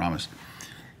minute, I promise,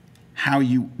 how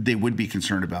they would be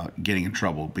concerned about getting in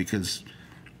trouble because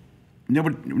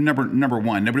number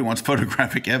one, nobody wants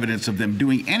photographic evidence of them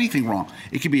doing anything wrong.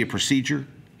 It could be a procedure.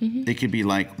 It could be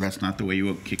like, that's not the way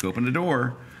you kick open the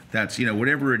door. That's,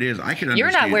 whatever it is, I could understand.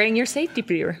 You're not wearing your safety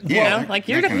gear. Yeah, You know? Like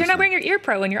you're not wearing your ear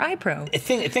pro and your eye pro.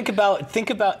 Think about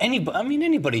anybody. I mean,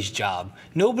 anybody's job.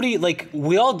 Nobody, like,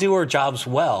 we all do our jobs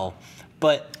well,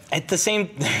 but at the same,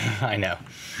 I know.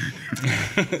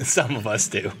 Some of us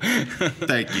do.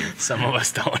 Thank you. Some of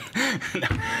us don't. No.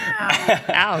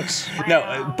 Ouch.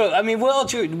 No, but I mean,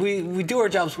 we do our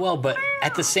jobs well, but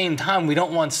at the same time, we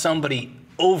don't want somebody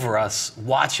over us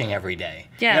watching every day.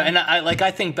 Yeah. And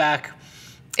I think back.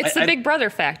 It's the big brother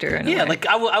factor. In a way. Like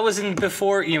I was in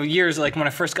before, years, like when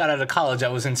I first got out of college, I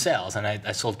was in sales and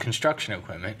I sold construction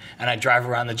equipment and I drive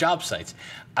around the job sites.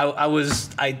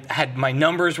 I had my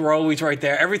numbers were always right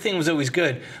there. Everything was always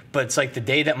good. But it's like the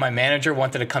day that my manager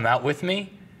wanted to come out with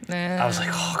me, I was like,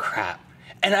 oh crap.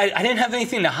 And I didn't have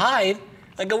anything to hide.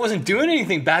 Like I wasn't doing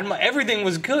anything bad. Everything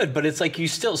was good, but it's like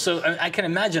so I can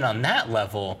imagine on that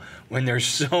level when there's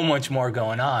so much more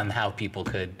going on, how people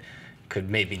could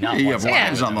maybe not. You have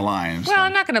lives on the line. Well,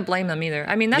 I'm not going to blame them either.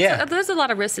 I mean, there's a lot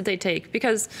of risks that they take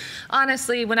because,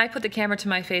 honestly, when I put the camera to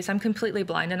my face, I'm completely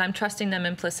blind and I'm trusting them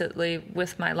implicitly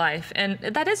with my life, and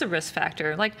that is a risk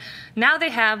factor. Like now they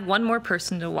have one more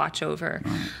person to watch over.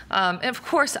 And of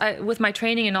course, with my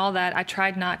training and all that, I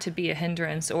tried not to be a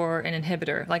hindrance or an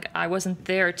inhibitor. Like I wasn't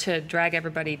there to drag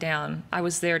everybody down. I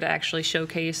was there to actually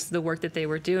showcase the work that they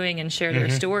were doing and share their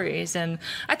stories. And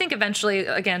I think eventually,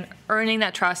 again, earning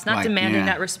that trust, not demanding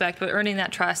that respect, but earning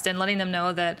that trust and letting them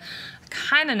know that I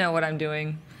kind of know what I'm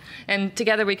doing. And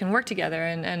together we can work together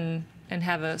and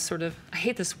have a sort of, I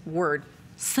hate this word,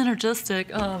 synergistic,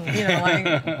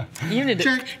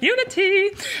 unity.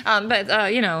 But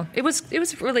it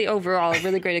was really overall a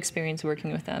really great experience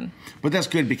working with them. But that's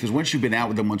good because once you've been out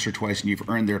with them once or twice and you've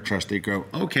earned their trust, they go,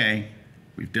 okay,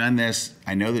 we've done this.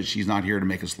 I know that she's not here to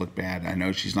make us look bad. I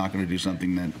know she's not going to do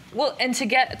something that... Well, and to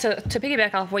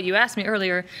piggyback off what you asked me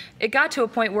earlier, it got to a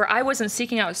point where I wasn't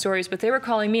seeking out stories, but they were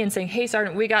calling me and saying, hey,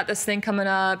 Sergeant, we got this thing coming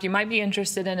up. You might be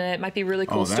interested in it. It might be a really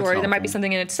cool story. Helpful. There might be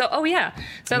something in it. So, yeah.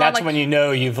 So and that's when you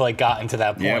know you've gotten to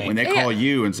that point. Yeah, when they call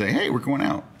you and say, hey, we're going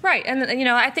out. Right, and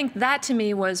I think that to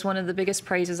me was one of the biggest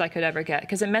praises I could ever get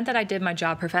because it meant that I did my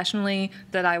job professionally,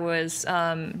 that I was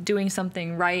doing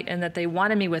something right, and that they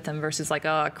wanted me with them versus like,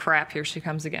 oh crap, here she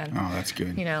comes again. Oh, that's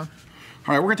good. All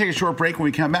right, we're gonna take a short break. When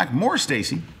we come back, more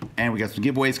Stacy, and we got some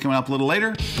giveaways coming up a little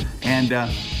later. And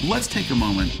let's take a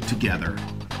moment together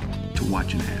to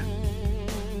watch an ad.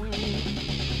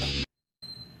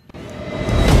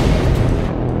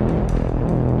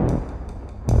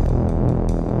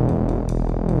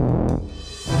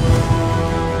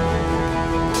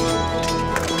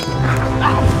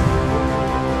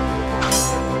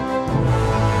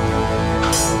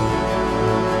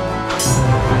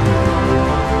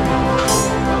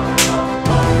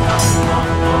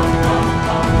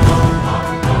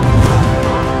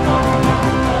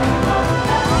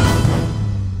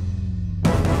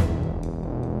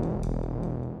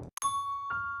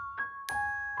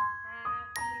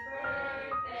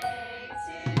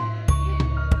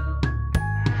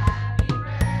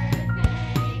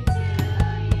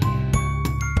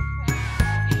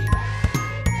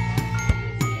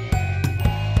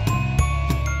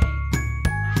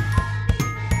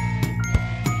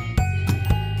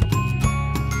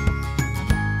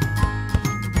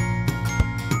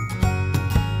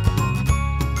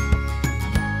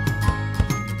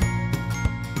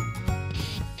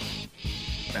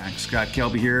 Scott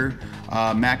Kelby here,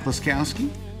 Matt Klaskowski,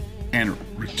 and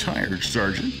retired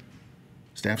Sergeant,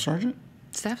 Staff Sergeant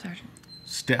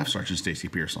Stacy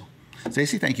Pearsall.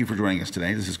 Stacy, thank you for joining us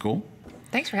today. This is cool.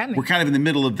 Thanks for having me. We're kind of in the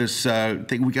middle of this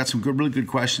thing. We got some really good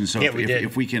questions. So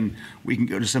if we can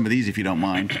go to some of these if you don't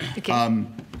mind. Okay.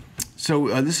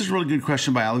 So this is a really good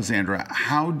question by Alexandra.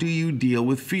 How do you deal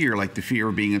with fear, like the fear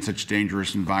of being in such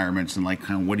dangerous environments, and like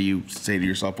kind of what do you say to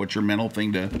yourself? What's your mental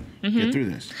thing to get through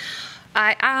this?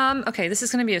 Okay, this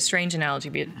is going to be a strange analogy,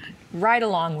 but right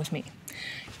along with me.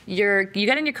 You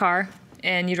get in your car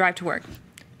and you drive to work.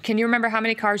 can you remember how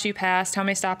many cars you passed, how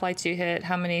many stoplights you hit,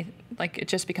 how many, like it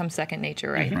just becomes second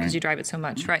nature, right? Because you drive it so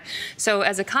much, right? So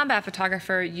as a combat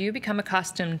photographer, you become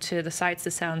accustomed to the sights,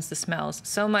 the sounds, the smells,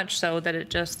 so much so that it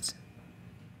just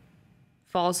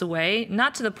falls away,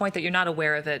 not to the point that you're not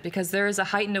aware of it, because there is a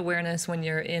heightened awareness when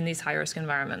you're in these high-risk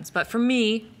environments. But for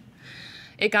me,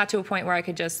 it got to a point where I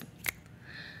could just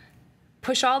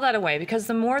push all that away, because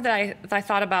the more that I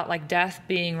thought about like death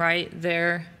being right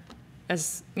there,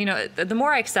 as you know, the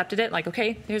more I accepted it, like,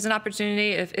 okay, here's an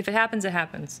opportunity. If it happens, it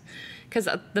happens. Because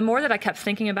the more that I kept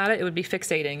thinking about it, it would be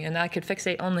fixating, and I could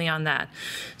fixate only on that.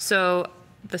 So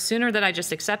the sooner that I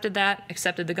just accepted that,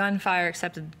 accepted the gunfire,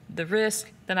 accepted the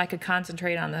risk, then I could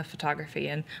concentrate on the photography.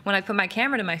 And when I put my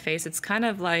camera to my face, it's kind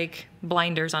of like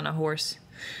blinders on a horse.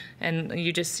 And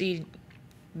you just see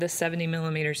the 70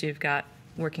 millimeters you've got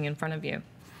working in front of you.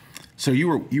 So you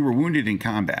were wounded in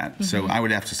combat. So I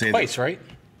would have to say Twice, right?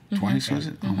 Twice, was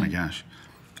it? Oh my gosh.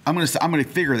 I'm gonna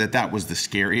figure that was the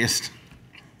scariest,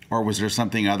 or was there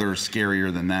something other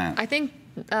scarier than that? I think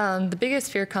the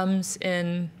biggest fear comes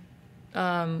in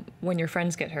when your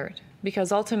friends get hurt,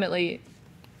 because ultimately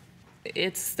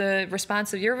it's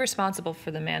you're responsible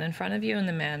for the man in front of you and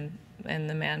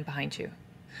the man behind you.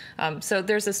 So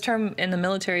there's this term in the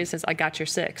military that says, I got your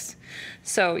six.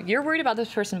 So you're worried about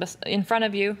this person in front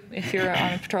of you if you're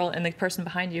on a patrol, and the person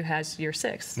behind you has your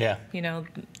six. Yeah. You know,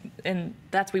 and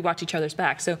we watch each other's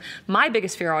back. So my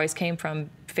biggest fear always came from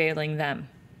failing them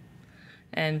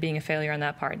and being a failure on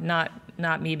that part, not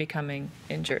me becoming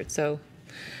injured. So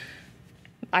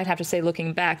I'd have to say,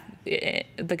 looking back,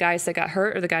 the guys that got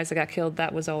hurt or the guys that got killed,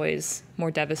 that was always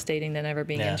more devastating than ever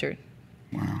being injured.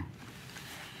 Wow.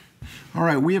 All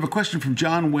right, we have a question from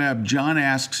John Webb. John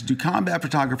asks, do combat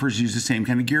photographers use the same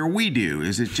kind of gear we do?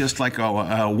 Is it just like a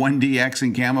 1DX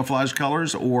in camouflage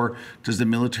colors, or does the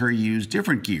military use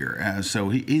different gear?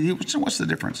 So what's the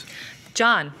difference?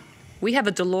 John, we have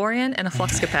a DeLorean and a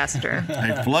flux capacitor.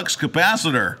 A flux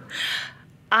capacitor.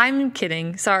 I'm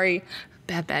kidding. Sorry.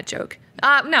 Bad joke.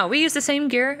 No, we use the same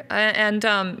gear. And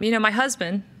you know, my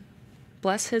husband,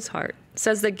 bless his heart,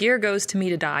 says that gear goes to me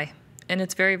to die. And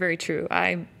it's very, very true.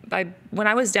 When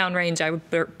I was downrange, I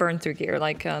would burn through gear.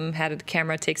 Like had a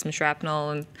camera take some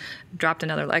shrapnel and dropped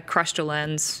another, like crushed a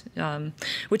lens,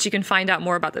 which you can find out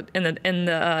more about in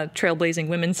the Trailblazing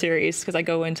Women series, because I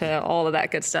go into all of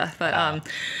that good stuff. But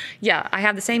yeah, I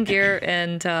have the same gear,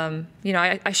 and you know,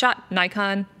 I shot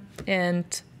Nikon,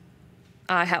 and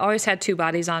I always had two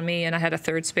bodies on me, and I had a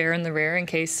third spare in the rear in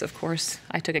case, of course,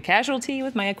 I took a casualty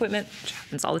with my equipment, which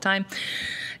happens all the time.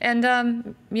 And,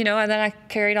 you know, and then I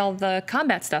carried all the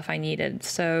combat stuff I needed.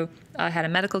 So I had a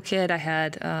medical kit.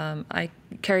 I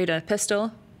carried a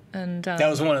pistol. And that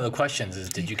was one of the questions, is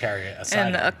did you carry a sidearm?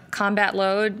 And a combat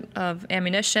load of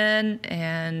ammunition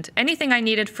and anything I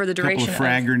needed for the duration. A couple of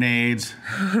frag grenades,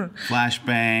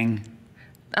 flashbang.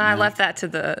 I left that to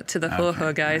the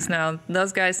hoo-hoo guys. Now,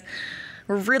 those guys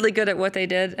were really good at what they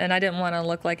did, and I didn't want to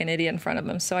look like an idiot in front of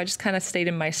them, so I just kind of stayed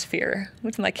in my sphere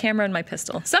with my camera and my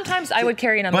pistol. Sometimes I would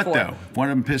carry an M4. But though, one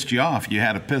of them pissed you off. You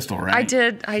had a pistol, right? I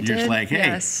did. You're just like, hey,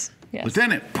 yes.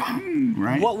 Lieutenant, boom,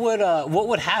 right? What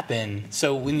would happen?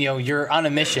 So when you're on a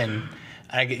mission,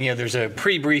 there's a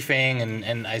pre-briefing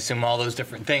and I assume all those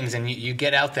different things, and you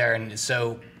get out there, and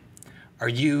so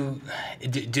do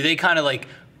they kind of like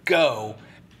go?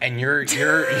 And you're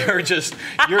just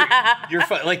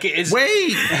like is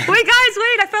wait guys,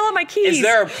 I fell on my keys. Is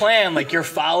there a plan, like you're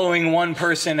following one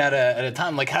person at a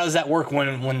time? Like how does that work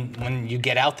when you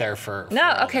get out there for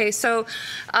okay, so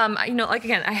you know, like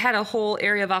again, I had a whole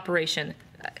area of operation.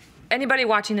 Anybody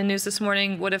watching the news this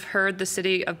morning would have heard the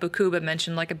city of Bakuba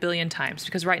mentioned like 1 billion times,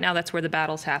 because right now that's where the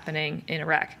battle's happening in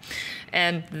Iraq.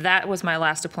 And that was my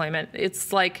last deployment.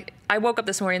 It's like I woke up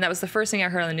this morning, that was the first thing I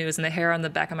heard on the news, and the hair on the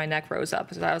back of my neck rose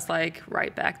up. So I was like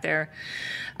right back there.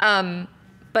 But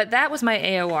that was my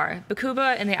AOR.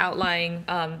 Bakuba and the outlying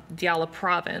Diyala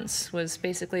province was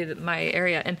basically my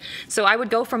area. And so I would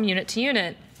go from unit to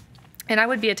unit, and I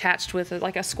would be attached with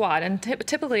like a squad, and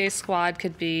typically a squad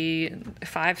could be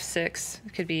 5, 6,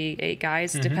 it could be 8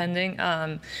 guys, depending,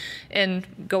 and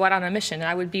go out on a mission. And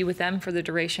I would be with them for the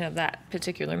duration of that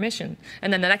particular mission.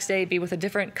 And then the next day, be with a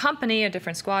different company, a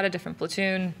different squad, a different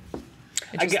platoon.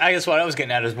 I guess what I was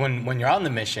getting at is when you're on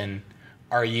the mission,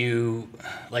 are you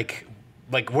like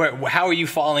how are you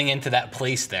falling into that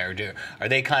place there? Are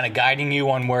they kind of guiding you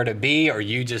on where to be, or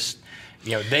you just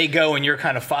they go and you're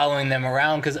kind of following them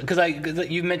around? Because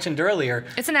you mentioned earlier,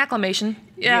 it's an acclimation.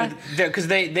 Yeah. Because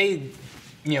they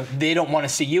don't want to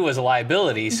see you as a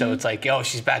liability. So it's like, oh,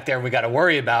 she's back there, we got to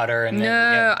worry about her. And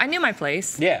no, I knew my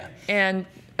place. Yeah. And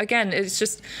again, it's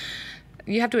just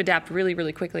you have to adapt really,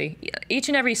 really quickly. Each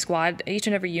and every squad, each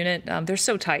and every unit, they're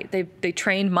so tight. They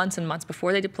trained months and months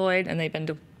before they deployed, and they've been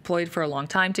deployed for a long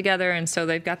time together, and so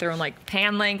they've got their own like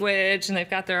pan language, and they've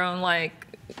got their own like.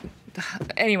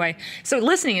 Anyway, so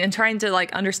listening and trying to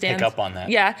like understand, pick up on that.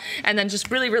 Yeah, and then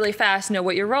just really, really fast know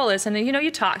what your role is, and then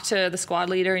you talk to the squad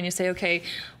leader and you say, okay,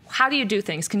 how do you do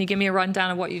things? Can you give me a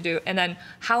rundown of what you do? And then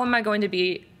how am I going to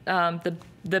be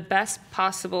the best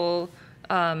possible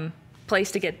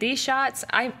place to get these shots?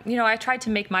 I tried to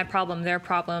make my problem their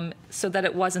problem so that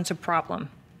it wasn't a problem.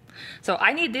 So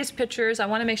I need these pictures. I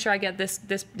want to make sure I get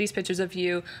these pictures of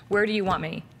you. Where do you want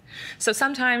me? So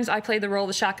sometimes I played the role of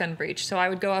the shotgun breach. So I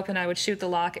would go up and I would shoot the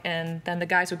lock, and then the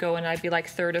guys would go and I'd be like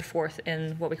third or fourth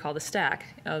in what we call the stack,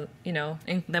 and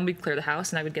then we'd clear the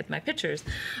house and I would get my pictures.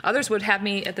 Others would have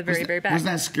me at the very back. Was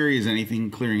that scary as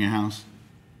anything, clearing a house?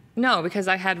 No, because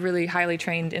I had really highly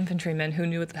trained infantrymen who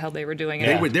knew what the hell they were doing.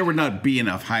 Yeah. There would not be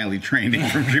enough highly trained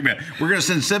infantrymen. We're going to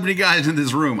send 70 guys in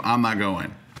this room. I'm not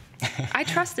going. I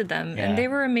trusted them, Yeah. and they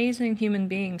were amazing human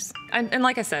beings. And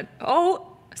like I said,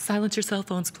 silence your cell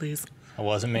phones, please. It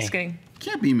wasn't me. Just kidding.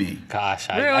 Can't be me. Gosh,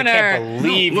 I Ruiner. can't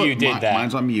believe Look, you did that.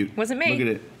 Mine's on mute. Wasn't me. Look at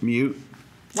it. Mute.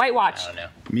 White watch. I don't know.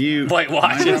 Mute. White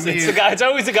watch. Mine's on It's mute. the guy. It's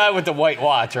always the guy with the white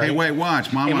watch, right? Hey, wait,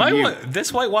 watch. Mom Hey, on mute.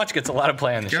 this white watch gets a lot of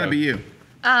play on the It's gotta show. be you.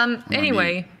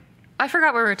 Anyway, I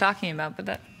forgot what we were talking about, but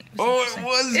that. Was it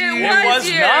was It you. It was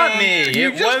you. not me. You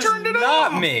It just was turned it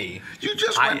not off. me. You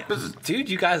just went. Dude,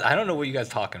 you guys, I don't know what you guys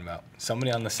are talking about.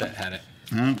 Somebody on the set had it.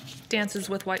 Dances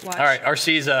with white watch. All right,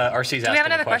 RC's asking Do we have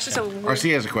another a question? So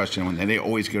RC has a question, and they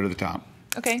always go to the top.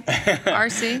 okay,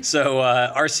 RC. So,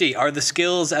 RC, are the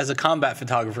skills as a combat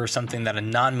photographer something that a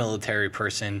non-military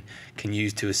person can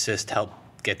use to help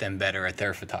get them better at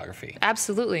their photography?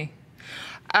 Absolutely.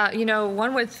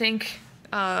 One would think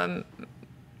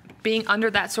being under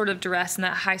that sort of duress and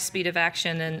that high speed of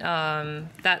action and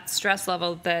that stress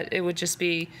level, that it would just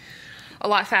be a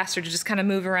lot faster to just kind of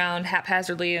move around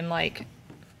haphazardly and like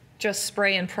just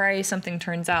spray and pray something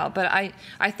turns out. But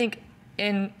I think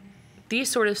in these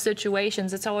sort of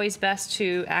situations, it's always best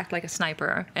to act like a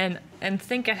sniper and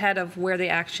think ahead of where the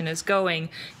action is going,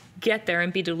 get there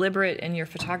and be deliberate in your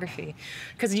photography.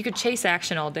 Because you could chase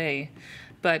action all day,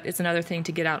 but it's another thing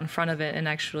to get out in front of it and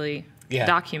actually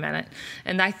document it.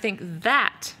 And I think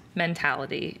that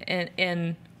mentality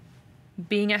in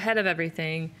being ahead of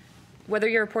everything, whether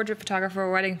you're a portrait photographer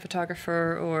or wedding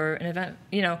photographer or an event,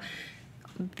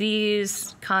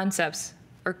 these concepts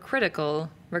are critical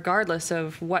regardless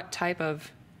of what type of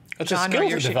It's a genre skill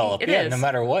you're to shooting. develop, It yeah, is. no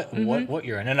matter what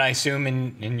you're in. And I assume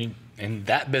in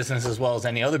that business as well as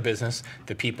any other business,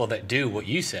 the people that do what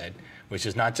you said, which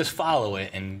is not just follow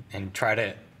it and try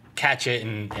to catch it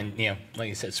and like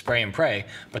you said, spray and pray,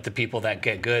 but the people that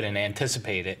get good and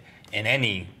anticipate it in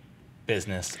any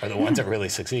business are the ones that really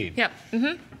succeed. Yep.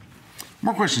 Mm-hmm.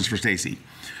 More questions for Stacy.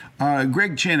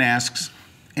 Greg Chin asks,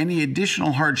 any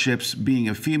additional hardships being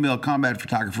a female combat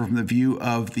photographer from the view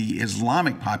of the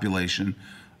Islamic population,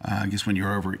 I guess when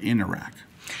you're over in Iraq?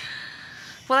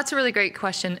 Well, that's a really great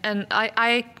question. And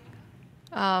I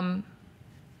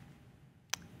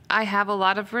have a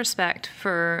lot of respect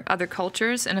for other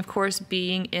cultures, and of course,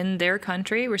 being in their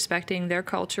country, respecting their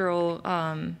cultural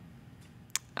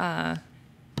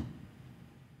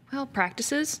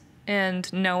practices,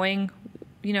 and knowing,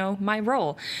 my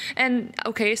role. And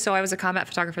okay, so I was a combat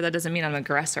photographer. That doesn't mean I'm an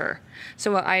aggressor.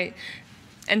 So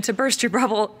and to burst your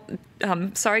bubble,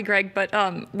 sorry, Greg, but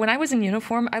when I was in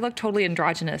uniform, I looked totally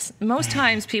androgynous. Most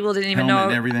times people didn't even Helmet know.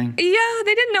 and everything? Yeah,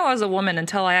 they didn't know I was a woman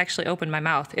until I actually opened my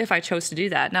mouth, if I chose to do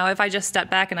that. Now, if I just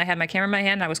stepped back and I had my camera in my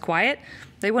hand and I was quiet,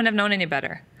 they wouldn't have known any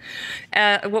better.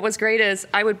 What was great is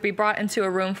I would be brought into a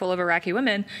room full of Iraqi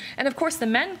women, and of course the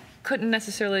men couldn't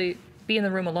necessarily be in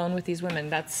the room alone with these women.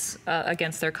 That's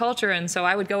against their culture. And so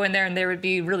I would go in there and they would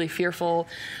be really fearful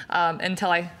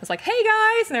until I was like, hey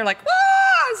guys, and they're like,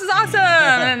 whoa, this is awesome.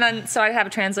 And then so I'd have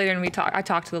a translator and I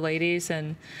talked to the ladies.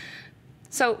 And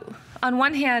so on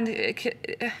one hand,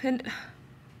 it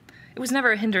was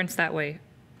never a hindrance that way.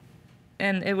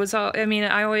 And it was all,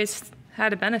 I always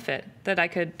had a benefit that I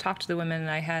could talk to the women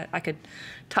and I could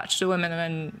touch the women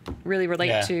and really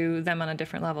relate to them on a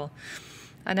different level.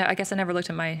 I guess I never looked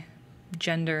at my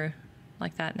gender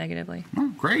like that negatively.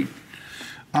 Oh, great.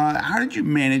 How did you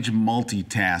manage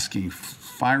multitasking,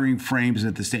 firing frames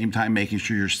at the same time, making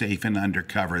sure you're safe and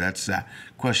undercover? That's a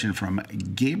question from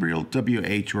Gabriel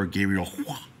WH or Gabriel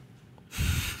Hua.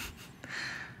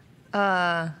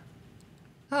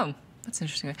 Oh, that's an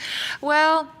interesting way.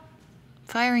 Well,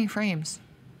 firing frames.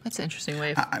 That's an interesting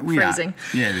way of phrasing.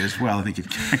 Yeah, it is. Well, I think it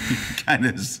kind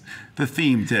of is the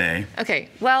theme today. Okay,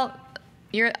 well,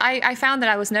 I found that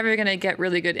I was never going to get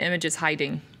really good images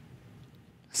hiding.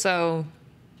 So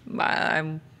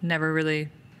I never really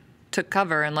took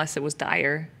cover unless it was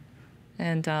dire.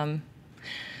 And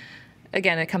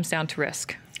again, it comes down to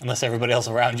risk. Unless everybody else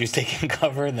around you is taking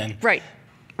cover, then... Right.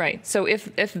 So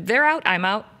if they're out, I'm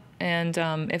out. And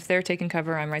if they're taking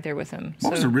cover, I'm right there with them.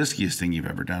 What was the riskiest thing you've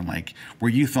ever done? Like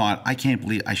where you thought, I can't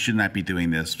believe I should not be doing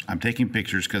this. I'm taking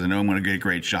pictures because I know I'm going to get a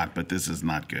great shot, but this is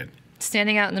not good.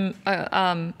 Standing out in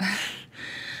the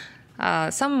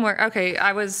somewhere. Okay,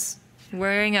 I was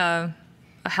wearing a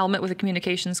helmet with a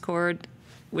communications cord,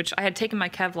 which I had taken my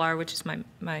Kevlar, which is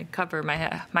my cover,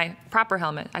 my proper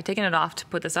helmet. I'd taken it off to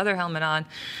put this other helmet on,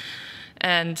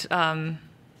 and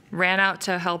ran out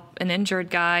to help an injured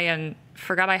guy and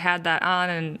forgot I had that on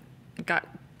and got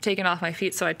taken off my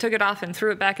feet. So I took it off and threw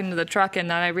it back into the truck,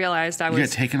 and then I realized I was... You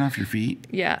got taken off your feet?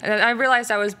 Yeah, and I realized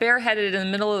I was bareheaded in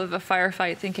the middle of a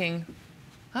firefight thinking,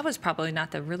 that was probably not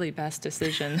the really best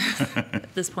decision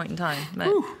at this point in time.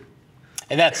 But.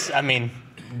 And that's, I mean,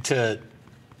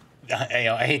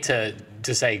 I hate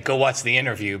to say, go watch the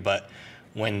interview, but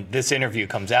when this interview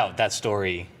comes out, that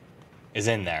story is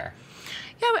in there.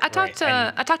 Yeah, I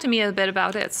talked to Mia a bit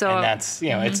about it. So and that's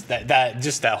it's that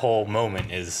just that whole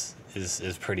moment is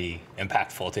pretty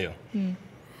impactful too. Mm.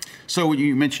 So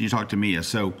you mentioned you talked to Mia.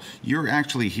 So you're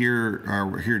actually here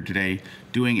today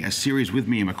doing a series with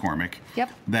Mia McCormick. Yep.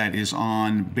 That is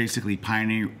on basically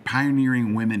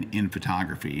pioneering women in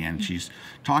photography, and she's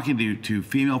talking to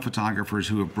female photographers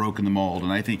who have broken the mold,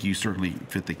 and I think you certainly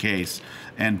fit the case.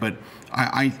 But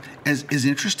as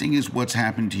interesting as what's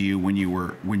happened to you when you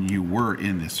were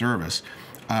in the service,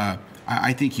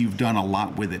 I think you've done a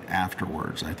lot with it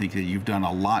afterwards. I think that you've done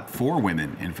a lot for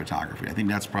women in photography. I think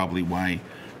that's probably why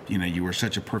you were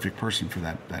such a perfect person for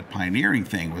that pioneering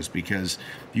thing, was because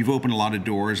you've opened a lot of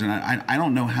doors, and I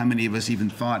don't know how many of us even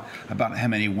thought about how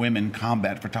many women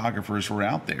combat photographers were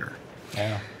out there.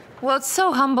 Yeah. Well, it's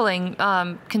so humbling,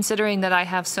 considering that I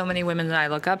have so many women that I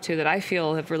look up to that I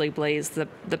feel have really blazed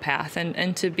the path.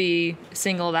 And to be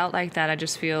singled out like that, I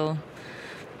just feel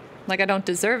like I don't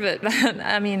deserve it.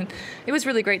 I mean, it was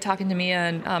really great talking to Mia.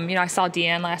 And, I saw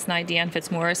Deanne last night, Deanne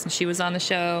Fitzmaurice, and she was on the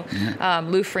show.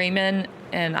 Mm-hmm. Lou Freeman.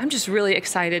 And I'm just really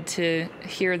excited to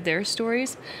hear their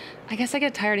stories. I guess I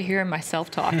get tired of hearing myself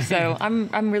talk. So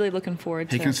I'm really looking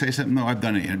forward to it. Hey, can I say something? No, I've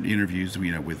done interviews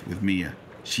with Mia.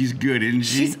 She's good, isn't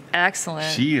she? She's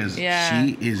excellent. She is. Yeah.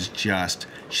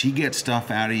 She gets stuff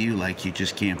out of you like you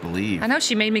just can't believe. I know,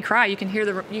 she made me cry. You can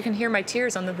hear my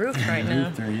tears on the roof right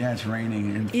now. Yeah, it's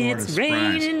raining in Florida. It's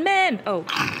raining men. Oh,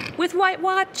 with white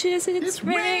watches, it's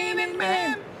raining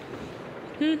men.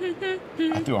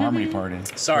 I threw a harmony part in.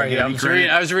 Sorry, I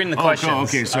was reading the questions. Oh,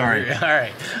 okay, sorry. All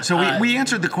right. So we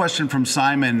answered the question from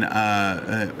Simon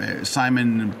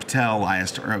Patel. I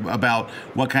asked her about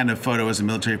what kind of photo as a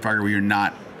military photographer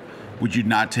would you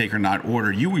not take or not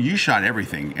order. You shot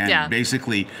everything, and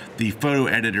basically the photo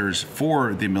editors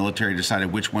for the military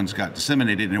decided which ones got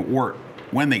disseminated or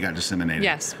when they got disseminated.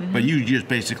 Yes. Mm-hmm. But you just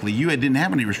basically didn't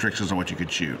have any restrictions on what you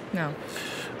could shoot. No.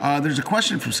 There's a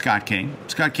question from Scott King.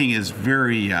 Scott King is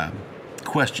very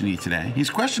questiony today.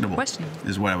 He's questionable,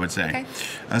 is what I would say.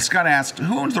 Okay. Scott asked,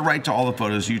 who owns the right to all the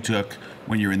photos you took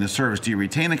when you're in the service? Do you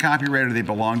retain the copyright, or do they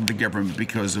belong to the government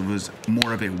because it was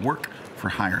more of a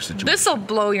work-for-hire situation? This will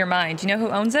blow your mind. You know who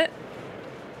owns it?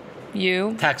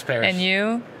 You. Taxpayers. And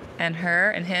you, and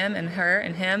her, and him, and her,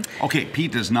 and him. Okay,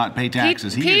 Pete does not pay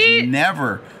taxes. He has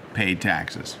never paid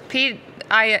taxes. Pete,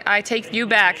 I take you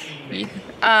back.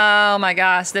 Oh my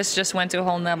gosh, this just went to a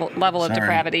whole level of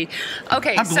depravity.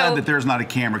 Okay, I'm glad that there's not a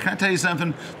camera. Can I tell you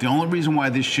something? The only reason why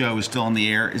this show is still on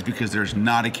the air is because there's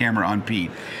not a camera on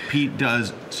Pete. Pete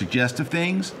does suggestive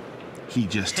things. He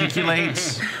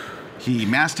gesticulates. He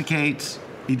masticates.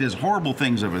 He does horrible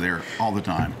things over there all the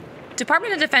time.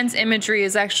 Department of Defense imagery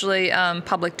is actually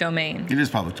public domain. It is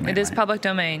public domain. It is public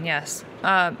domain, yes.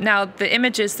 Now, the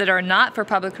images that are not for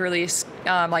public release,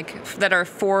 that are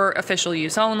for official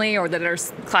use only, or that are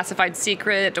classified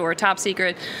secret or top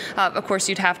secret, of course,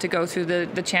 you'd have to go through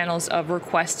the channels of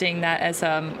requesting that as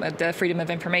the Freedom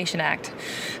of Information Act.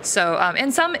 So,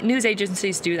 and some news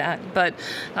agencies do that, but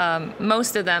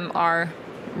most of them are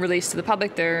released to the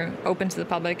public. They're open to the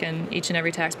public, and each and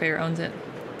every taxpayer owns it.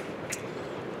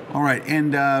 All right,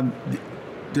 and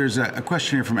there's a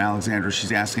question here from Alexandra.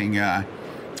 She's asking,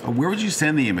 where would you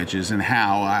send the images and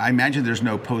how? I imagine there's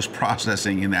no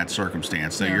post-processing in that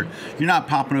circumstance. So you're not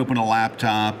popping open a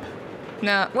laptop.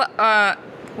 No.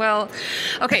 Well,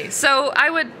 okay. So I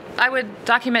would I would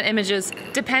document images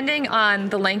depending on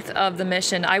the length of the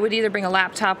mission. I would either bring a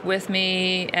laptop with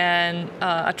me and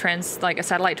like a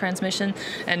satellite transmission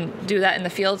and do that in the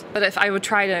field. But if I would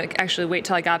try to actually wait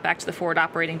till I got back to the forward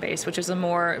operating base, which is a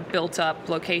more built-up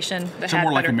location. So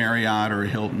more like a Marriott or a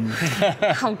Hilton.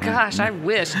 Oh gosh, I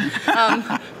wish.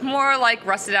 More like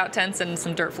rusted-out tents and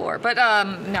some dirt floor. But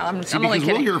no, I'm only kidding. Because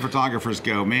we'll hear photographers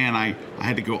go, man, I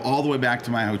had to go all the way back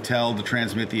to my hotel to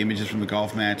transmit the images from the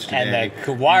golf match today. And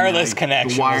the wireless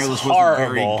connection the wireless was wasn't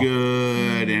very horrible.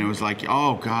 good, and it was like,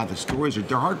 oh god, the stories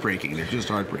they're heartbreaking. They're just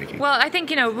heartbreaking. Well, I think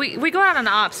we go out on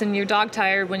ops, and you're dog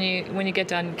tired when you get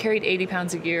done. Carried 80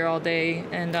 pounds of gear all day,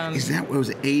 and is that what was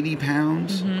it, 80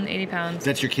 pounds? 80 pounds.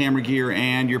 That's your camera gear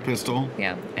and your pistol.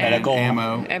 Yeah. Medical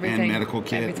ammo, everything, and medical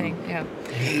kit. Everything. Yeah.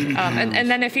 80 pounds. And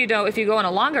then if you go on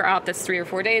a longer op that's 3 or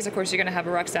 4 days, of course you're going to have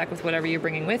a rucksack with whatever you're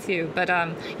bringing with you. But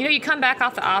you come back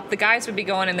off the op, the guys would be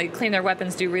going and they'd clean their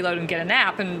weapons, do reload, and get a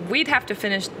nap, and we'd have to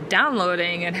finish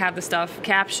downloading and have the stuff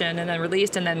captioned and then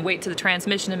released, and then wait to the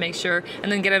transmission to make sure,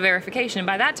 and then get a verification. And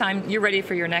by that time, you're ready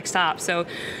for your next op. So,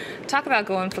 talk about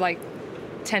going for like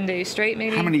 10 days straight,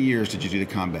 maybe. How many years did you do the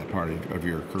combat part of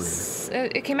your career?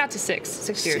 It came out to 6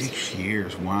 years. 6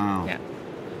 years. Wow. Yeah.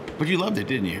 But you loved it,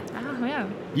 didn't you? Oh yeah.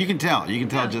 You can tell. You can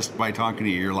tell just by talking to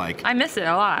you. You're like. I miss it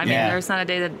a lot. I mean, Yeah. there's not a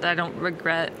day that I don't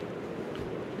regret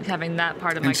having that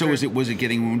part of my And so career. was it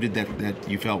getting wounded that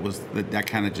you felt was that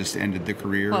kind of just ended the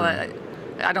career? Well,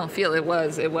 I don't feel it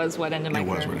was. It was what ended my It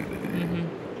career. was what ended it.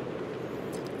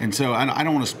 And so I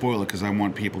don't want to spoil it because I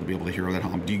want people to be able to hear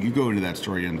that. You go into that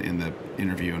story in the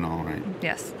interview and all, right?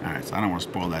 Yes. All right. So I don't want to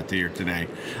spoil that here today.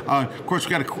 Of course,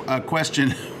 we got a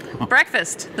question.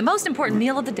 Breakfast, the most important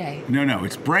meal of the day. No,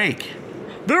 it's break.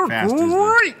 They're Fast as the-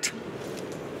 great.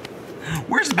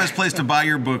 Where's the best place to buy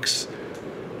your books,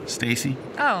 Stacy?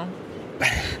 Oh.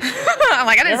 I'm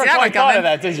like, I didn't Never see that one quite thought of coming.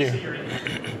 that, did you?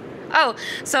 Oh,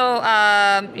 so,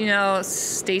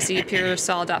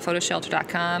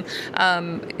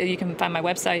 stacypearsall.photoshelter.com. You can find my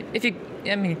website.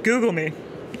 Google me.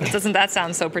 Doesn't that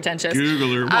sound so pretentious?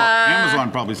 Google her. Well,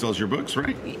 Amazon probably sells your books,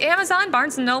 right? Amazon,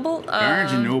 Barnes & Noble.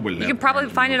 Barnes & Noble. You can probably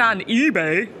find it on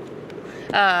eBay.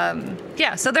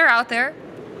 Yeah, so they're out there.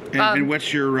 And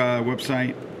what's your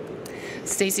website?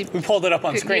 Stacy. We pulled it up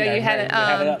on screen. Yeah, you had it. We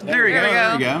have it up There you go.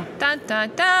 There you go. Dun, dun,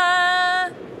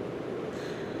 dun.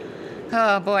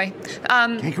 Oh, boy.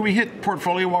 Hey, can we hit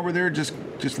portfolio while we're there? Just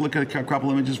look at a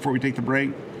couple images before we take the break.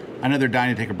 I know they're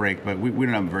dying to take a break, but we don't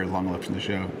have very long left in the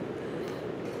show.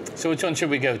 So which one should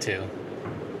we go to?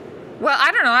 Well,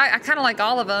 I don't know. I kind of like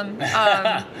all of them.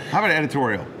 How about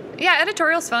editorial? Yeah,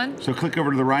 editorial's fun. So click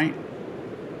over to the right.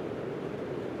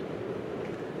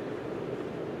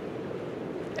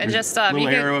 And just Little you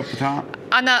arrow can, up the top.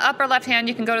 on the upper left hand,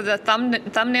 you can go to the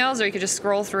thumbnails, or you could just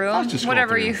scroll through I'll them. just scroll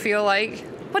Whatever through. you feel like.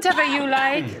 Whatever you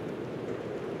like.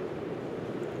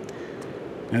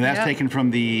 And that's Yeah. taken from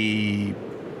the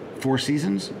Four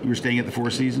Seasons? You were staying at the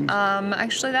Four Seasons?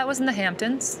 Actually, that was in the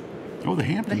Hamptons. Oh, the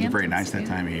Hamptons are very Hamptons, nice that yeah.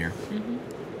 time of year.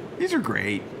 These are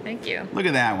great. Thank you. Look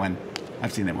at that one.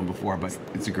 I've seen that one before, but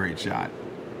it's a great shot.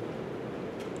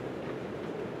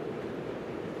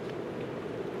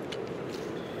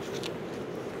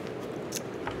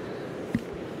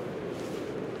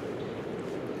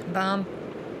 Bum,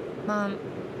 bum,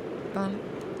 bum,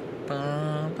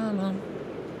 bum, bum, bum.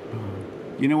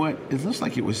 You know what? It looks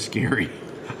like it was scary.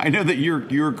 I know that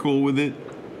you're cool with it,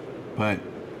 but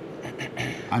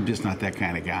I'm just not that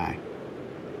kind of guy.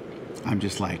 I'm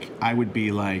just like, I would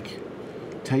be like,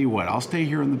 tell you what, I'll stay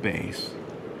here on the base.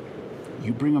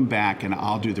 You bring them back and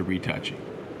I'll do the retouching.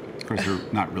 Of course,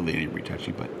 there's not really any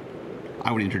retouching, but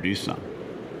I would introduce some.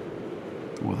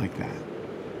 Or like that.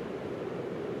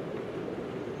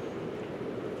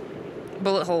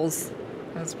 Bullet holes.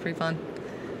 That's pretty fun.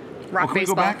 Rock Can we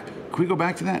go baseball. back? Can we go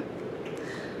back to that?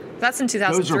 That's in Those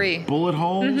 2003. are bullet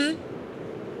holes?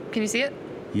 Can you see it?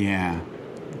 Yeah.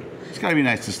 It's got to be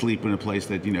nice to sleep in a place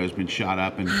that, has been shot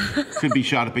up and could be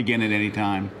shot up again at any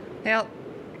time. Yep.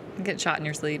 You get shot in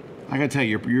your sleep. I got to tell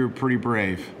you, you're pretty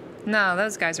brave. No,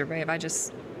 those guys are brave. I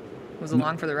just was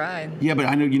along for the ride. Yeah, but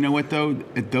I know, you know what, though?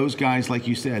 Those guys, like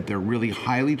you said, they're really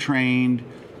highly trained.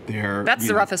 That's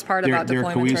the roughest part about they're a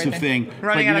deployments cohesive right thing. there. But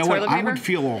Running you out know of what? toilet I paper? would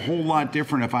feel a whole lot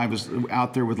different if I was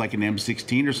out there with like an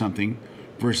M16 or something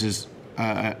versus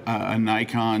a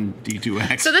Nikon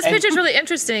D2X. So this picture is really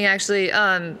interesting, actually.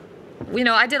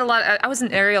 I did a lot. I was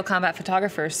an aerial combat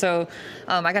photographer, so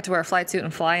I got to wear a flight suit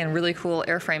and fly in really cool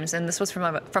airframes. And this was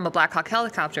from a Black Hawk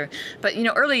helicopter. But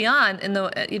early on in the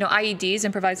IEDs,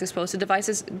 improvised explosive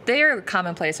devices, they're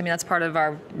commonplace. I mean, that's part of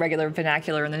our regular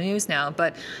vernacular in the news now.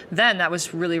 But then that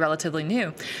was really relatively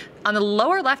new. on the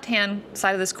lower left-hand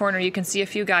side of this corner, you can see a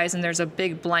few guys, and there's a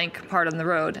big blank part on the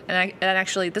road. And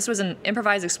actually, this was an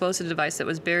improvised explosive device that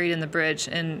was buried in the bridge,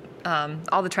 and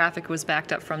all the traffic was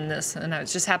backed up from this. And it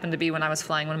just happened to be when I was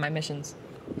flying one of my missions.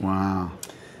 Wow.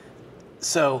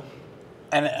 So,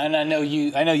 and I know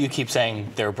you keep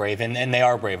saying they're brave, and they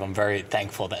are brave. I'm very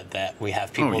thankful that we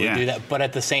have people who do that. But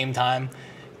at the same time,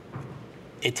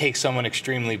 it takes someone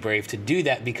extremely brave to do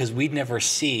that, because we'd never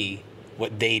see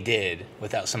what they did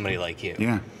without somebody like you.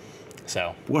 Yeah.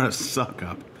 So. What a suck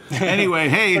up. Anyway,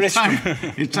 hey, it's time.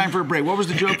 It's time for a break. What was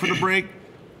the joke for the break?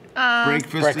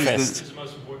 Breakfast. Breakfast. Is the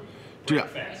most important. Dude,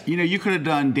 Breakfast. you know, you could have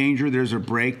done Danger, There's a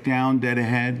Breakdown, Dead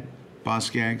Ahead.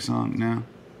 Boss Gag song. No?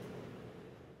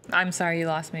 I'm sorry you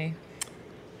lost me.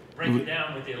 Break it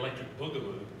down with the electric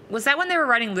boogaloo. Was that when they were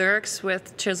writing lyrics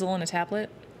with chisel and a tablet?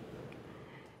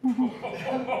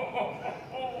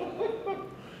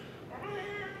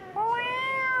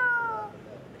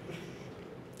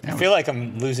 I feel like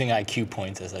I'm losing IQ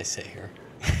points as I sit here.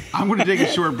 I'm going to take a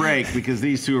short break because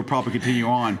these two will probably continue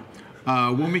on.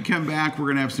 When we come back, we're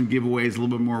going to have some giveaways, a little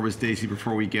bit more with Stacy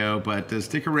before we go. But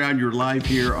stick around. You're live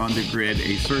here on The Grid,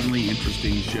 a certainly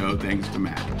interesting show, thanks to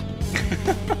Matt.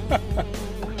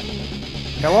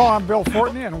 Hello, I'm Bill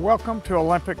Fortney, and welcome to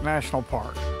Olympic National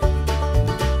Park.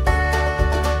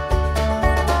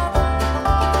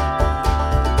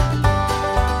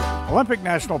 Olympic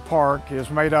National Park is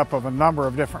made up of a number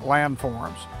of different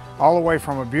landforms, all the way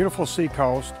from a beautiful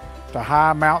seacoast to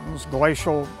high mountains,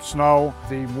 glacial snow,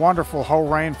 the wonderful whole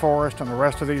rainforest and the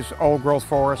rest of these old growth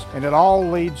forests, and it all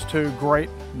leads to great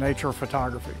nature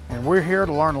photography. And we're here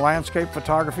to learn landscape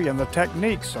photography and the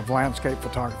techniques of landscape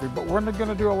photography, but we're going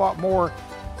to do a lot more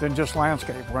than just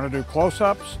landscape. We're going to do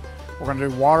close-ups, we're going to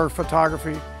do water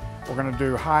photography, we're going to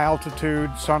do high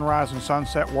altitude sunrise and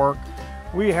sunset work.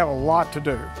 We have a lot to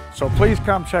do. So please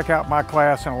come check out my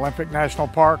class in Olympic National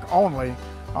Park only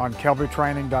on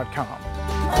kelbytraining.com.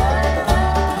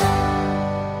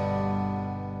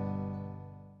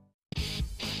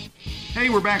 Hey,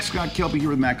 we're back. Scott Kelby here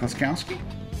with Matt Kloskowski,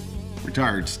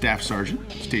 retired Staff Sergeant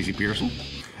Stacy Pearsall.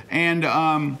 And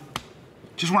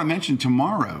just want to mention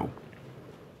tomorrow,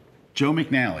 Joe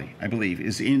McNally, I believe,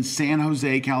 is in San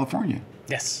Jose, California.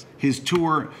 Yes. His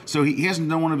tour, so he hasn't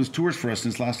done one of his tours for us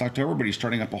since last October, but he's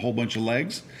starting up a whole bunch of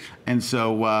legs. And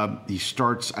so he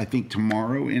starts, I think,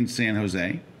 tomorrow in San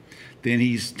Jose. Then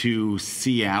he's to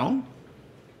Seattle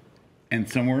and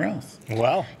somewhere else.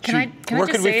 Wow. Can I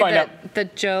just say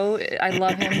that Joe, I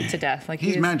love him to death. Like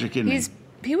he's magic, isn't he?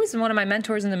 He was one of my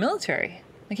mentors in the military.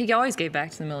 Like he always gave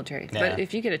back to the military. Yeah. But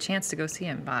if you get a chance to go see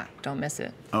him, don't miss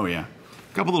it. Oh, yeah.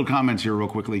 A couple little comments here real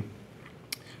quickly.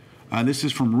 This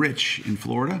is from Rich in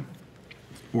Florida,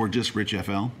 or just Rich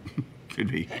FL.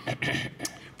 Could be.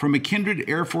 From a kindred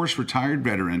Air Force retired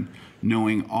veteran,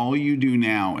 knowing all you do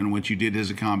now and what you did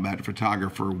as a combat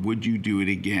photographer, would you do it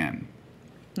again?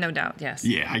 No doubt, yes.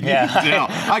 Yeah, I can tell.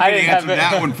 I can answer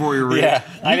that one for you, Rich. Yeah,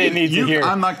 I didn't need to hear.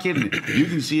 I'm not kidding. You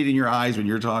can see it in your eyes when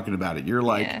you're talking about it. You're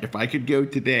like, if I could go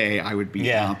today, I would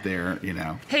be out there, you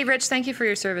know. Hey, Rich, thank you for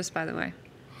your service, by the way.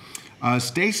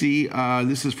 Stacy,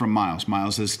 this is from Miles.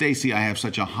 Miles says, Stacy, I have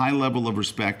such a high level of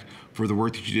respect for the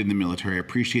work that you did in the military. I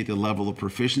appreciate the level of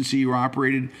proficiency you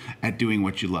operated at doing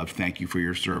what you love. Thank you for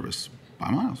your service. By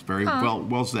Miles. Very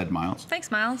well said, Miles. Thanks,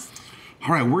 Miles. All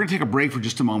right, we're going to take a break for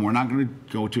just a moment. We're not going to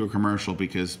go to a commercial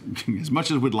because as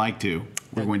much as we'd like to,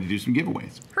 we're going to do some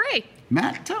giveaways. Hooray.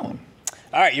 Matt, tell them.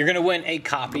 All right, you're going to win a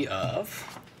copy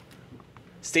of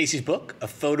Stacy's book, A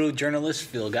Photojournalist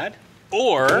Field Guide.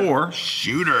 Or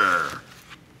Shooter.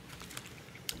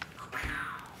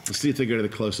 Let's see if they go to the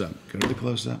close-up. Go to the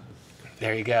close-up.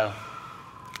 There you go.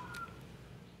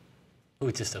 Ooh,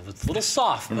 it's a little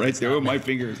soft. Right there with my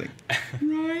fingers. Like,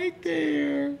 right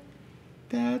there.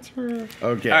 That's her.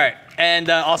 Okay. All right. And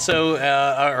also,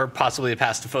 or possibly a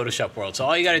pass to Photoshop World. So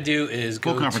all you got to do is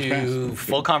go to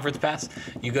Full Conference Pass.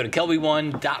 You go to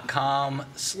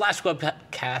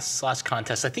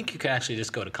kelby1.com/webcast/contest. I think you can actually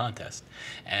just go to contest.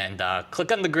 And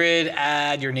click on the grid,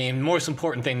 add your name. Most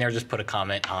important thing there, just put a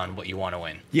comment on what you want to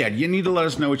win. Yeah, you need to let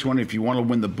us know which one, if you want to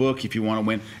win the book, if you want to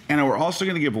win. And we're also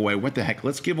going to give away, what the heck,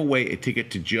 let's give away a ticket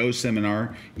to Joe's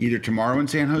seminar, either tomorrow in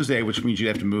San Jose, which means you'd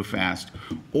have to move fast,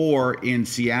 or in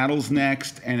Seattle's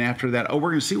next, and after that, we're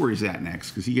going to see where he's at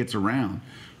next, because he gets around.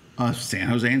 San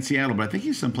Jose and Seattle, but I think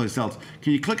he's someplace else.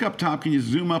 Can you click up top? Can you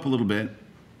zoom up a little bit?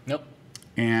 Nope.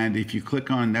 And if you click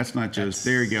on, that's not Joe's,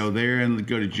 there you go, there, and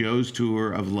go to Joe's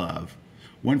Tour of Love.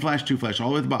 One flash, two flash, all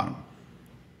the way at the bottom.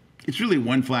 It's really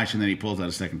one flash, and then he pulls out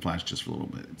a second flash just for a little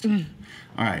bit.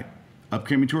 All right,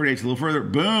 upcoming tour dates a little further,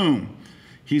 boom.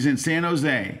 He's in San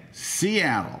Jose,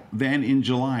 Seattle, then in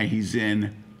July, he's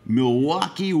in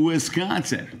Milwaukee,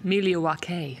 Wisconsin.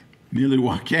 Milwaukee.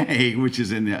 Milwaukee, which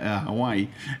is in Hawaii,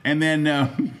 and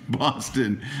then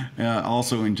Boston,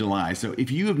 also in July. So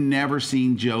if you have never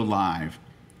seen Joe live,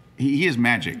 he is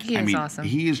magic. He is awesome.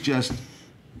 He is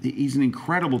he's an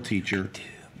incredible teacher.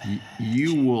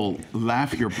 You will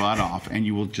laugh your butt off, and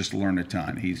you will just learn a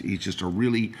ton. He's just a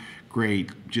really great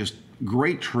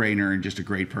trainer and just a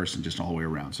great person just all the way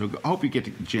around. So I hope you get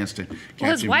a chance to catch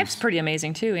Well, his him. wife's pretty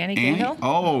amazing too, Annie Cahill.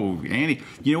 Oh, Annie.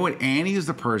 You know what? Annie is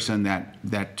the person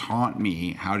that taught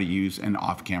me how to use an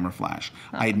off-camera flash.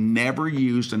 I'd never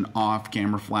used an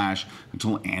off-camera flash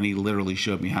until Annie literally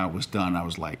showed me how it was done. I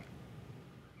was like,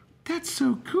 that's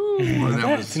so cool. It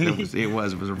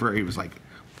was like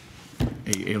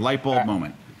a light bulb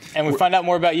moment. And we find out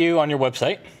more about you on your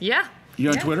website. Yeah. You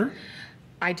on Twitter?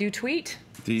 I do tweet.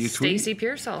 Do you tweet? Stacy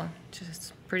Pearsall.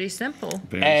 Just pretty simple.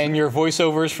 And your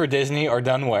voiceovers for Disney are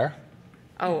done where?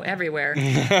 Oh, everywhere.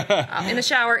 In the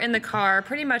shower, in the car,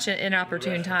 pretty much in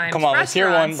inopportune times. Come on, let's hear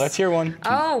one. Restaurants. Let's hear one.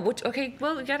 Oh, okay.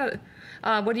 Well, we gotta.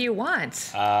 What do you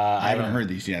want? I haven't heard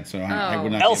these yet, so I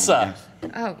would not. Elsa.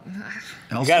 Oh,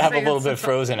 You gotta have a little bit of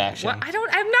Frozen action. what? I've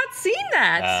not seen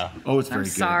that. Oh, it's very I'm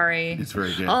good. sorry. It's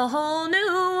very good. A whole new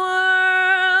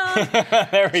world.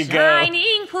 There we go.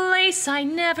 Shining place I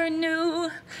never knew.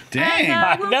 Dang. And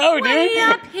I know, way dude.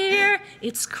 up here,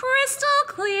 it's crystal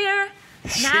clear.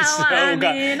 Now so I'm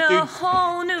good. in a Dude,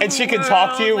 whole new And she can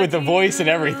talk to you world with the voice and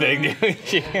you. everything, dude.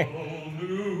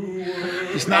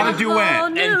 It's not a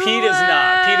duet. And Pete is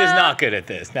not. Pete is not good at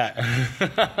this. Not.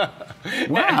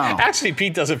 Wow. Actually,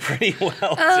 Pete does it pretty well, too.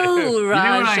 Oh, You know what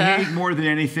I Raja. hate more than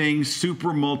anything?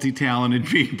 Super multi-talented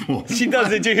people. She does.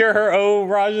 Did you hear her "Oh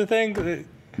Raja" thing?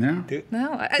 No?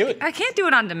 No, Do it. I can't do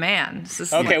it on demand. It's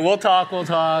just Okay, like- we'll talk. You're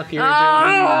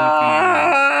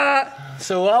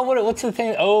So, what's the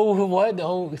thing? Oh, what?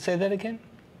 Oh, say that again.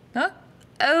 Huh?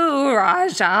 Oh,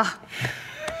 Raja.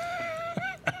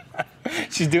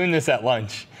 She's doing this at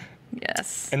lunch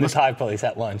Yes. in this high place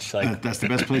at lunch. Like, That's the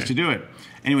best place to do it.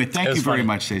 Anyway, thank was you very funny.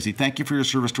 much, Stacey. Thank you for your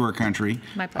service to our country.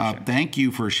 My pleasure. Thank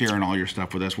you for sharing all your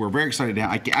stuff with us. We're very excited.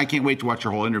 I can't wait to watch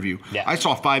your whole interview. Yeah. I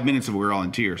saw 5 minutes of it. We were all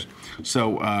in tears.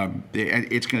 So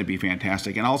it's going to be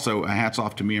fantastic. And also, hats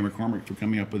off to Mia McCormick for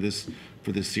coming up with this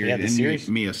series. Yeah, the and series.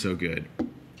 Mia's so good.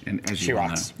 And as She you all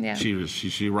rocks. know, Yeah.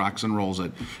 she rocks and rolls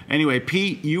it. Anyway,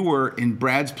 Pete, you were in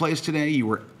Brad's place today. You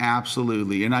were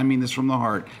absolutely, and I mean this from the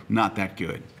heart, not that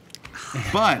good.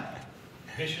 But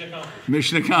Mission accomplished.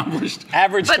 mission accomplished.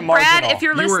 average But to marginal. Brad, if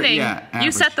you're You were- listening, yeah, you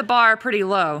average. set the bar pretty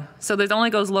low, so it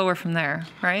only goes lower from there,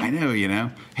 right? I know, you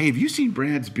know. Hey, have you seen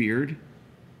Brad's beard?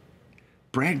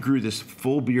 Brad grew this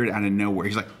full beard out of nowhere.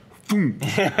 He's like, boom.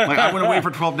 Like I went away for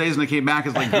 12 days and I came back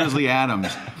as like Grizzly Adams.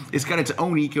 It's got its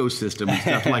own ecosystem and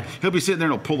stuff. Like he'll be sitting there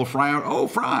and he'll pull the fry out. Oh,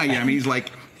 fry. I mean, he's like.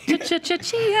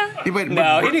 Cha-cha-cha-chia.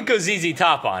 No, he didn't go ZZ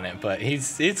Top on it, but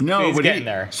he's No, but getting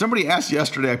there. Somebody asked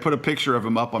yesterday. I put a picture of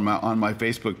him up on my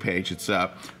Facebook page. It's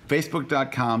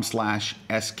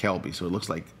facebook.com/skelby. So it looks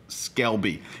like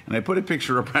Skelby. And I put a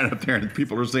picture up right up there, and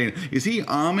people are saying, "Is he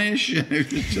Amish?"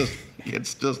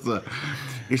 It's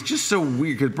just so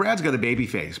weird because Brad's got a baby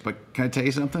face. But can I tell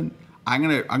you something? I'm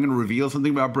gonna reveal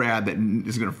something about Brad that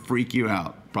is gonna freak you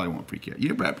out. Probably won't freak you out. You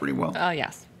know Brad pretty well. Oh,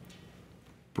 yes.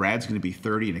 Brad's gonna be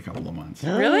 30 in a couple of months.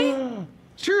 Really?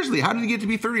 Seriously, how did he get to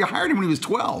be 30? I hired him when he was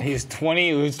 12. He's 20.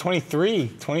 He was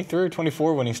 23 or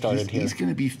 24 when he started here. He's going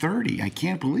to be 30. I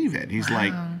can't believe it. He's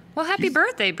like, Well, happy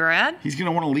birthday, Brad. he's going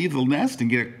to want to leave the nest and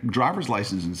get a driver's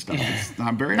license and stuff.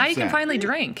 I'm very Now upset. you can finally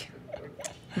drink.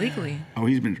 Legally.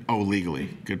 Legally.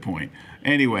 Good point.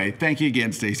 Anyway, thank you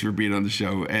again, Stacy, for being on the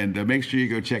show. And make sure you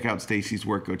go check out Stacy's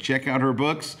work. Go check out her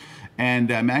books. And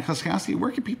Matt Klaskowski, where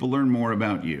can people learn more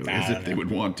about you as if they would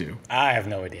want to? I have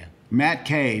no idea.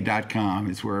 MattK.com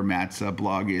is where Matt's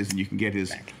blog is, and you can get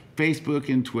his Facebook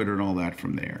and Twitter and all that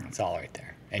from there. It's all right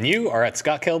there. And you are at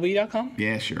scottkelby.com?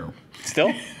 Yeah, sure.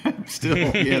 Still? Still,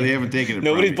 yeah, they haven't taken it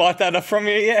Nobody's from me. bought that up from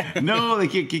you yet? No, they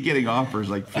keep getting offers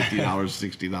like $50,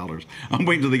 $60. I'm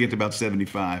waiting until they get to about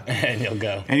 $75. And you'll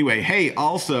go. Anyway, hey,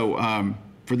 also,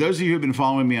 for those of you who have been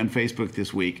following me on Facebook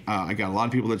this week, I got a lot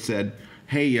of people that said,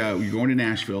 hey, you're going to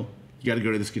Nashville. You got to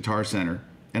go to this Guitar Center.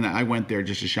 And I went there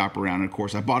just to shop around. And, of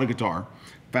course, I bought a guitar.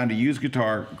 Found a used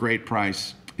guitar, great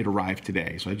price. It arrived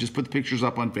today. So I just put the pictures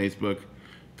up on Facebook,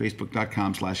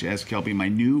 facebook.com/skelby. My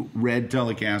new red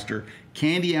Telecaster,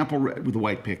 candy apple red with a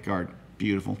white pick guard.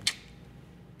 Beautiful.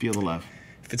 Feel the love.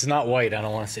 If it's not white, I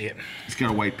don't want to see it. It's got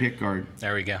a white pick guard.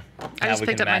 There we go. I just we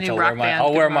picked can up my match. new I'll Rock wear Band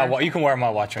I'll wear my. guitar. You can wear my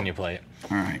watch when you play it.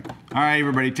 All right. All right,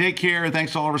 everybody. Take care.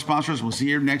 Thanks to all of our sponsors. We'll see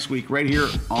you next week right here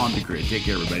on The Grid. Take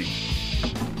care, everybody.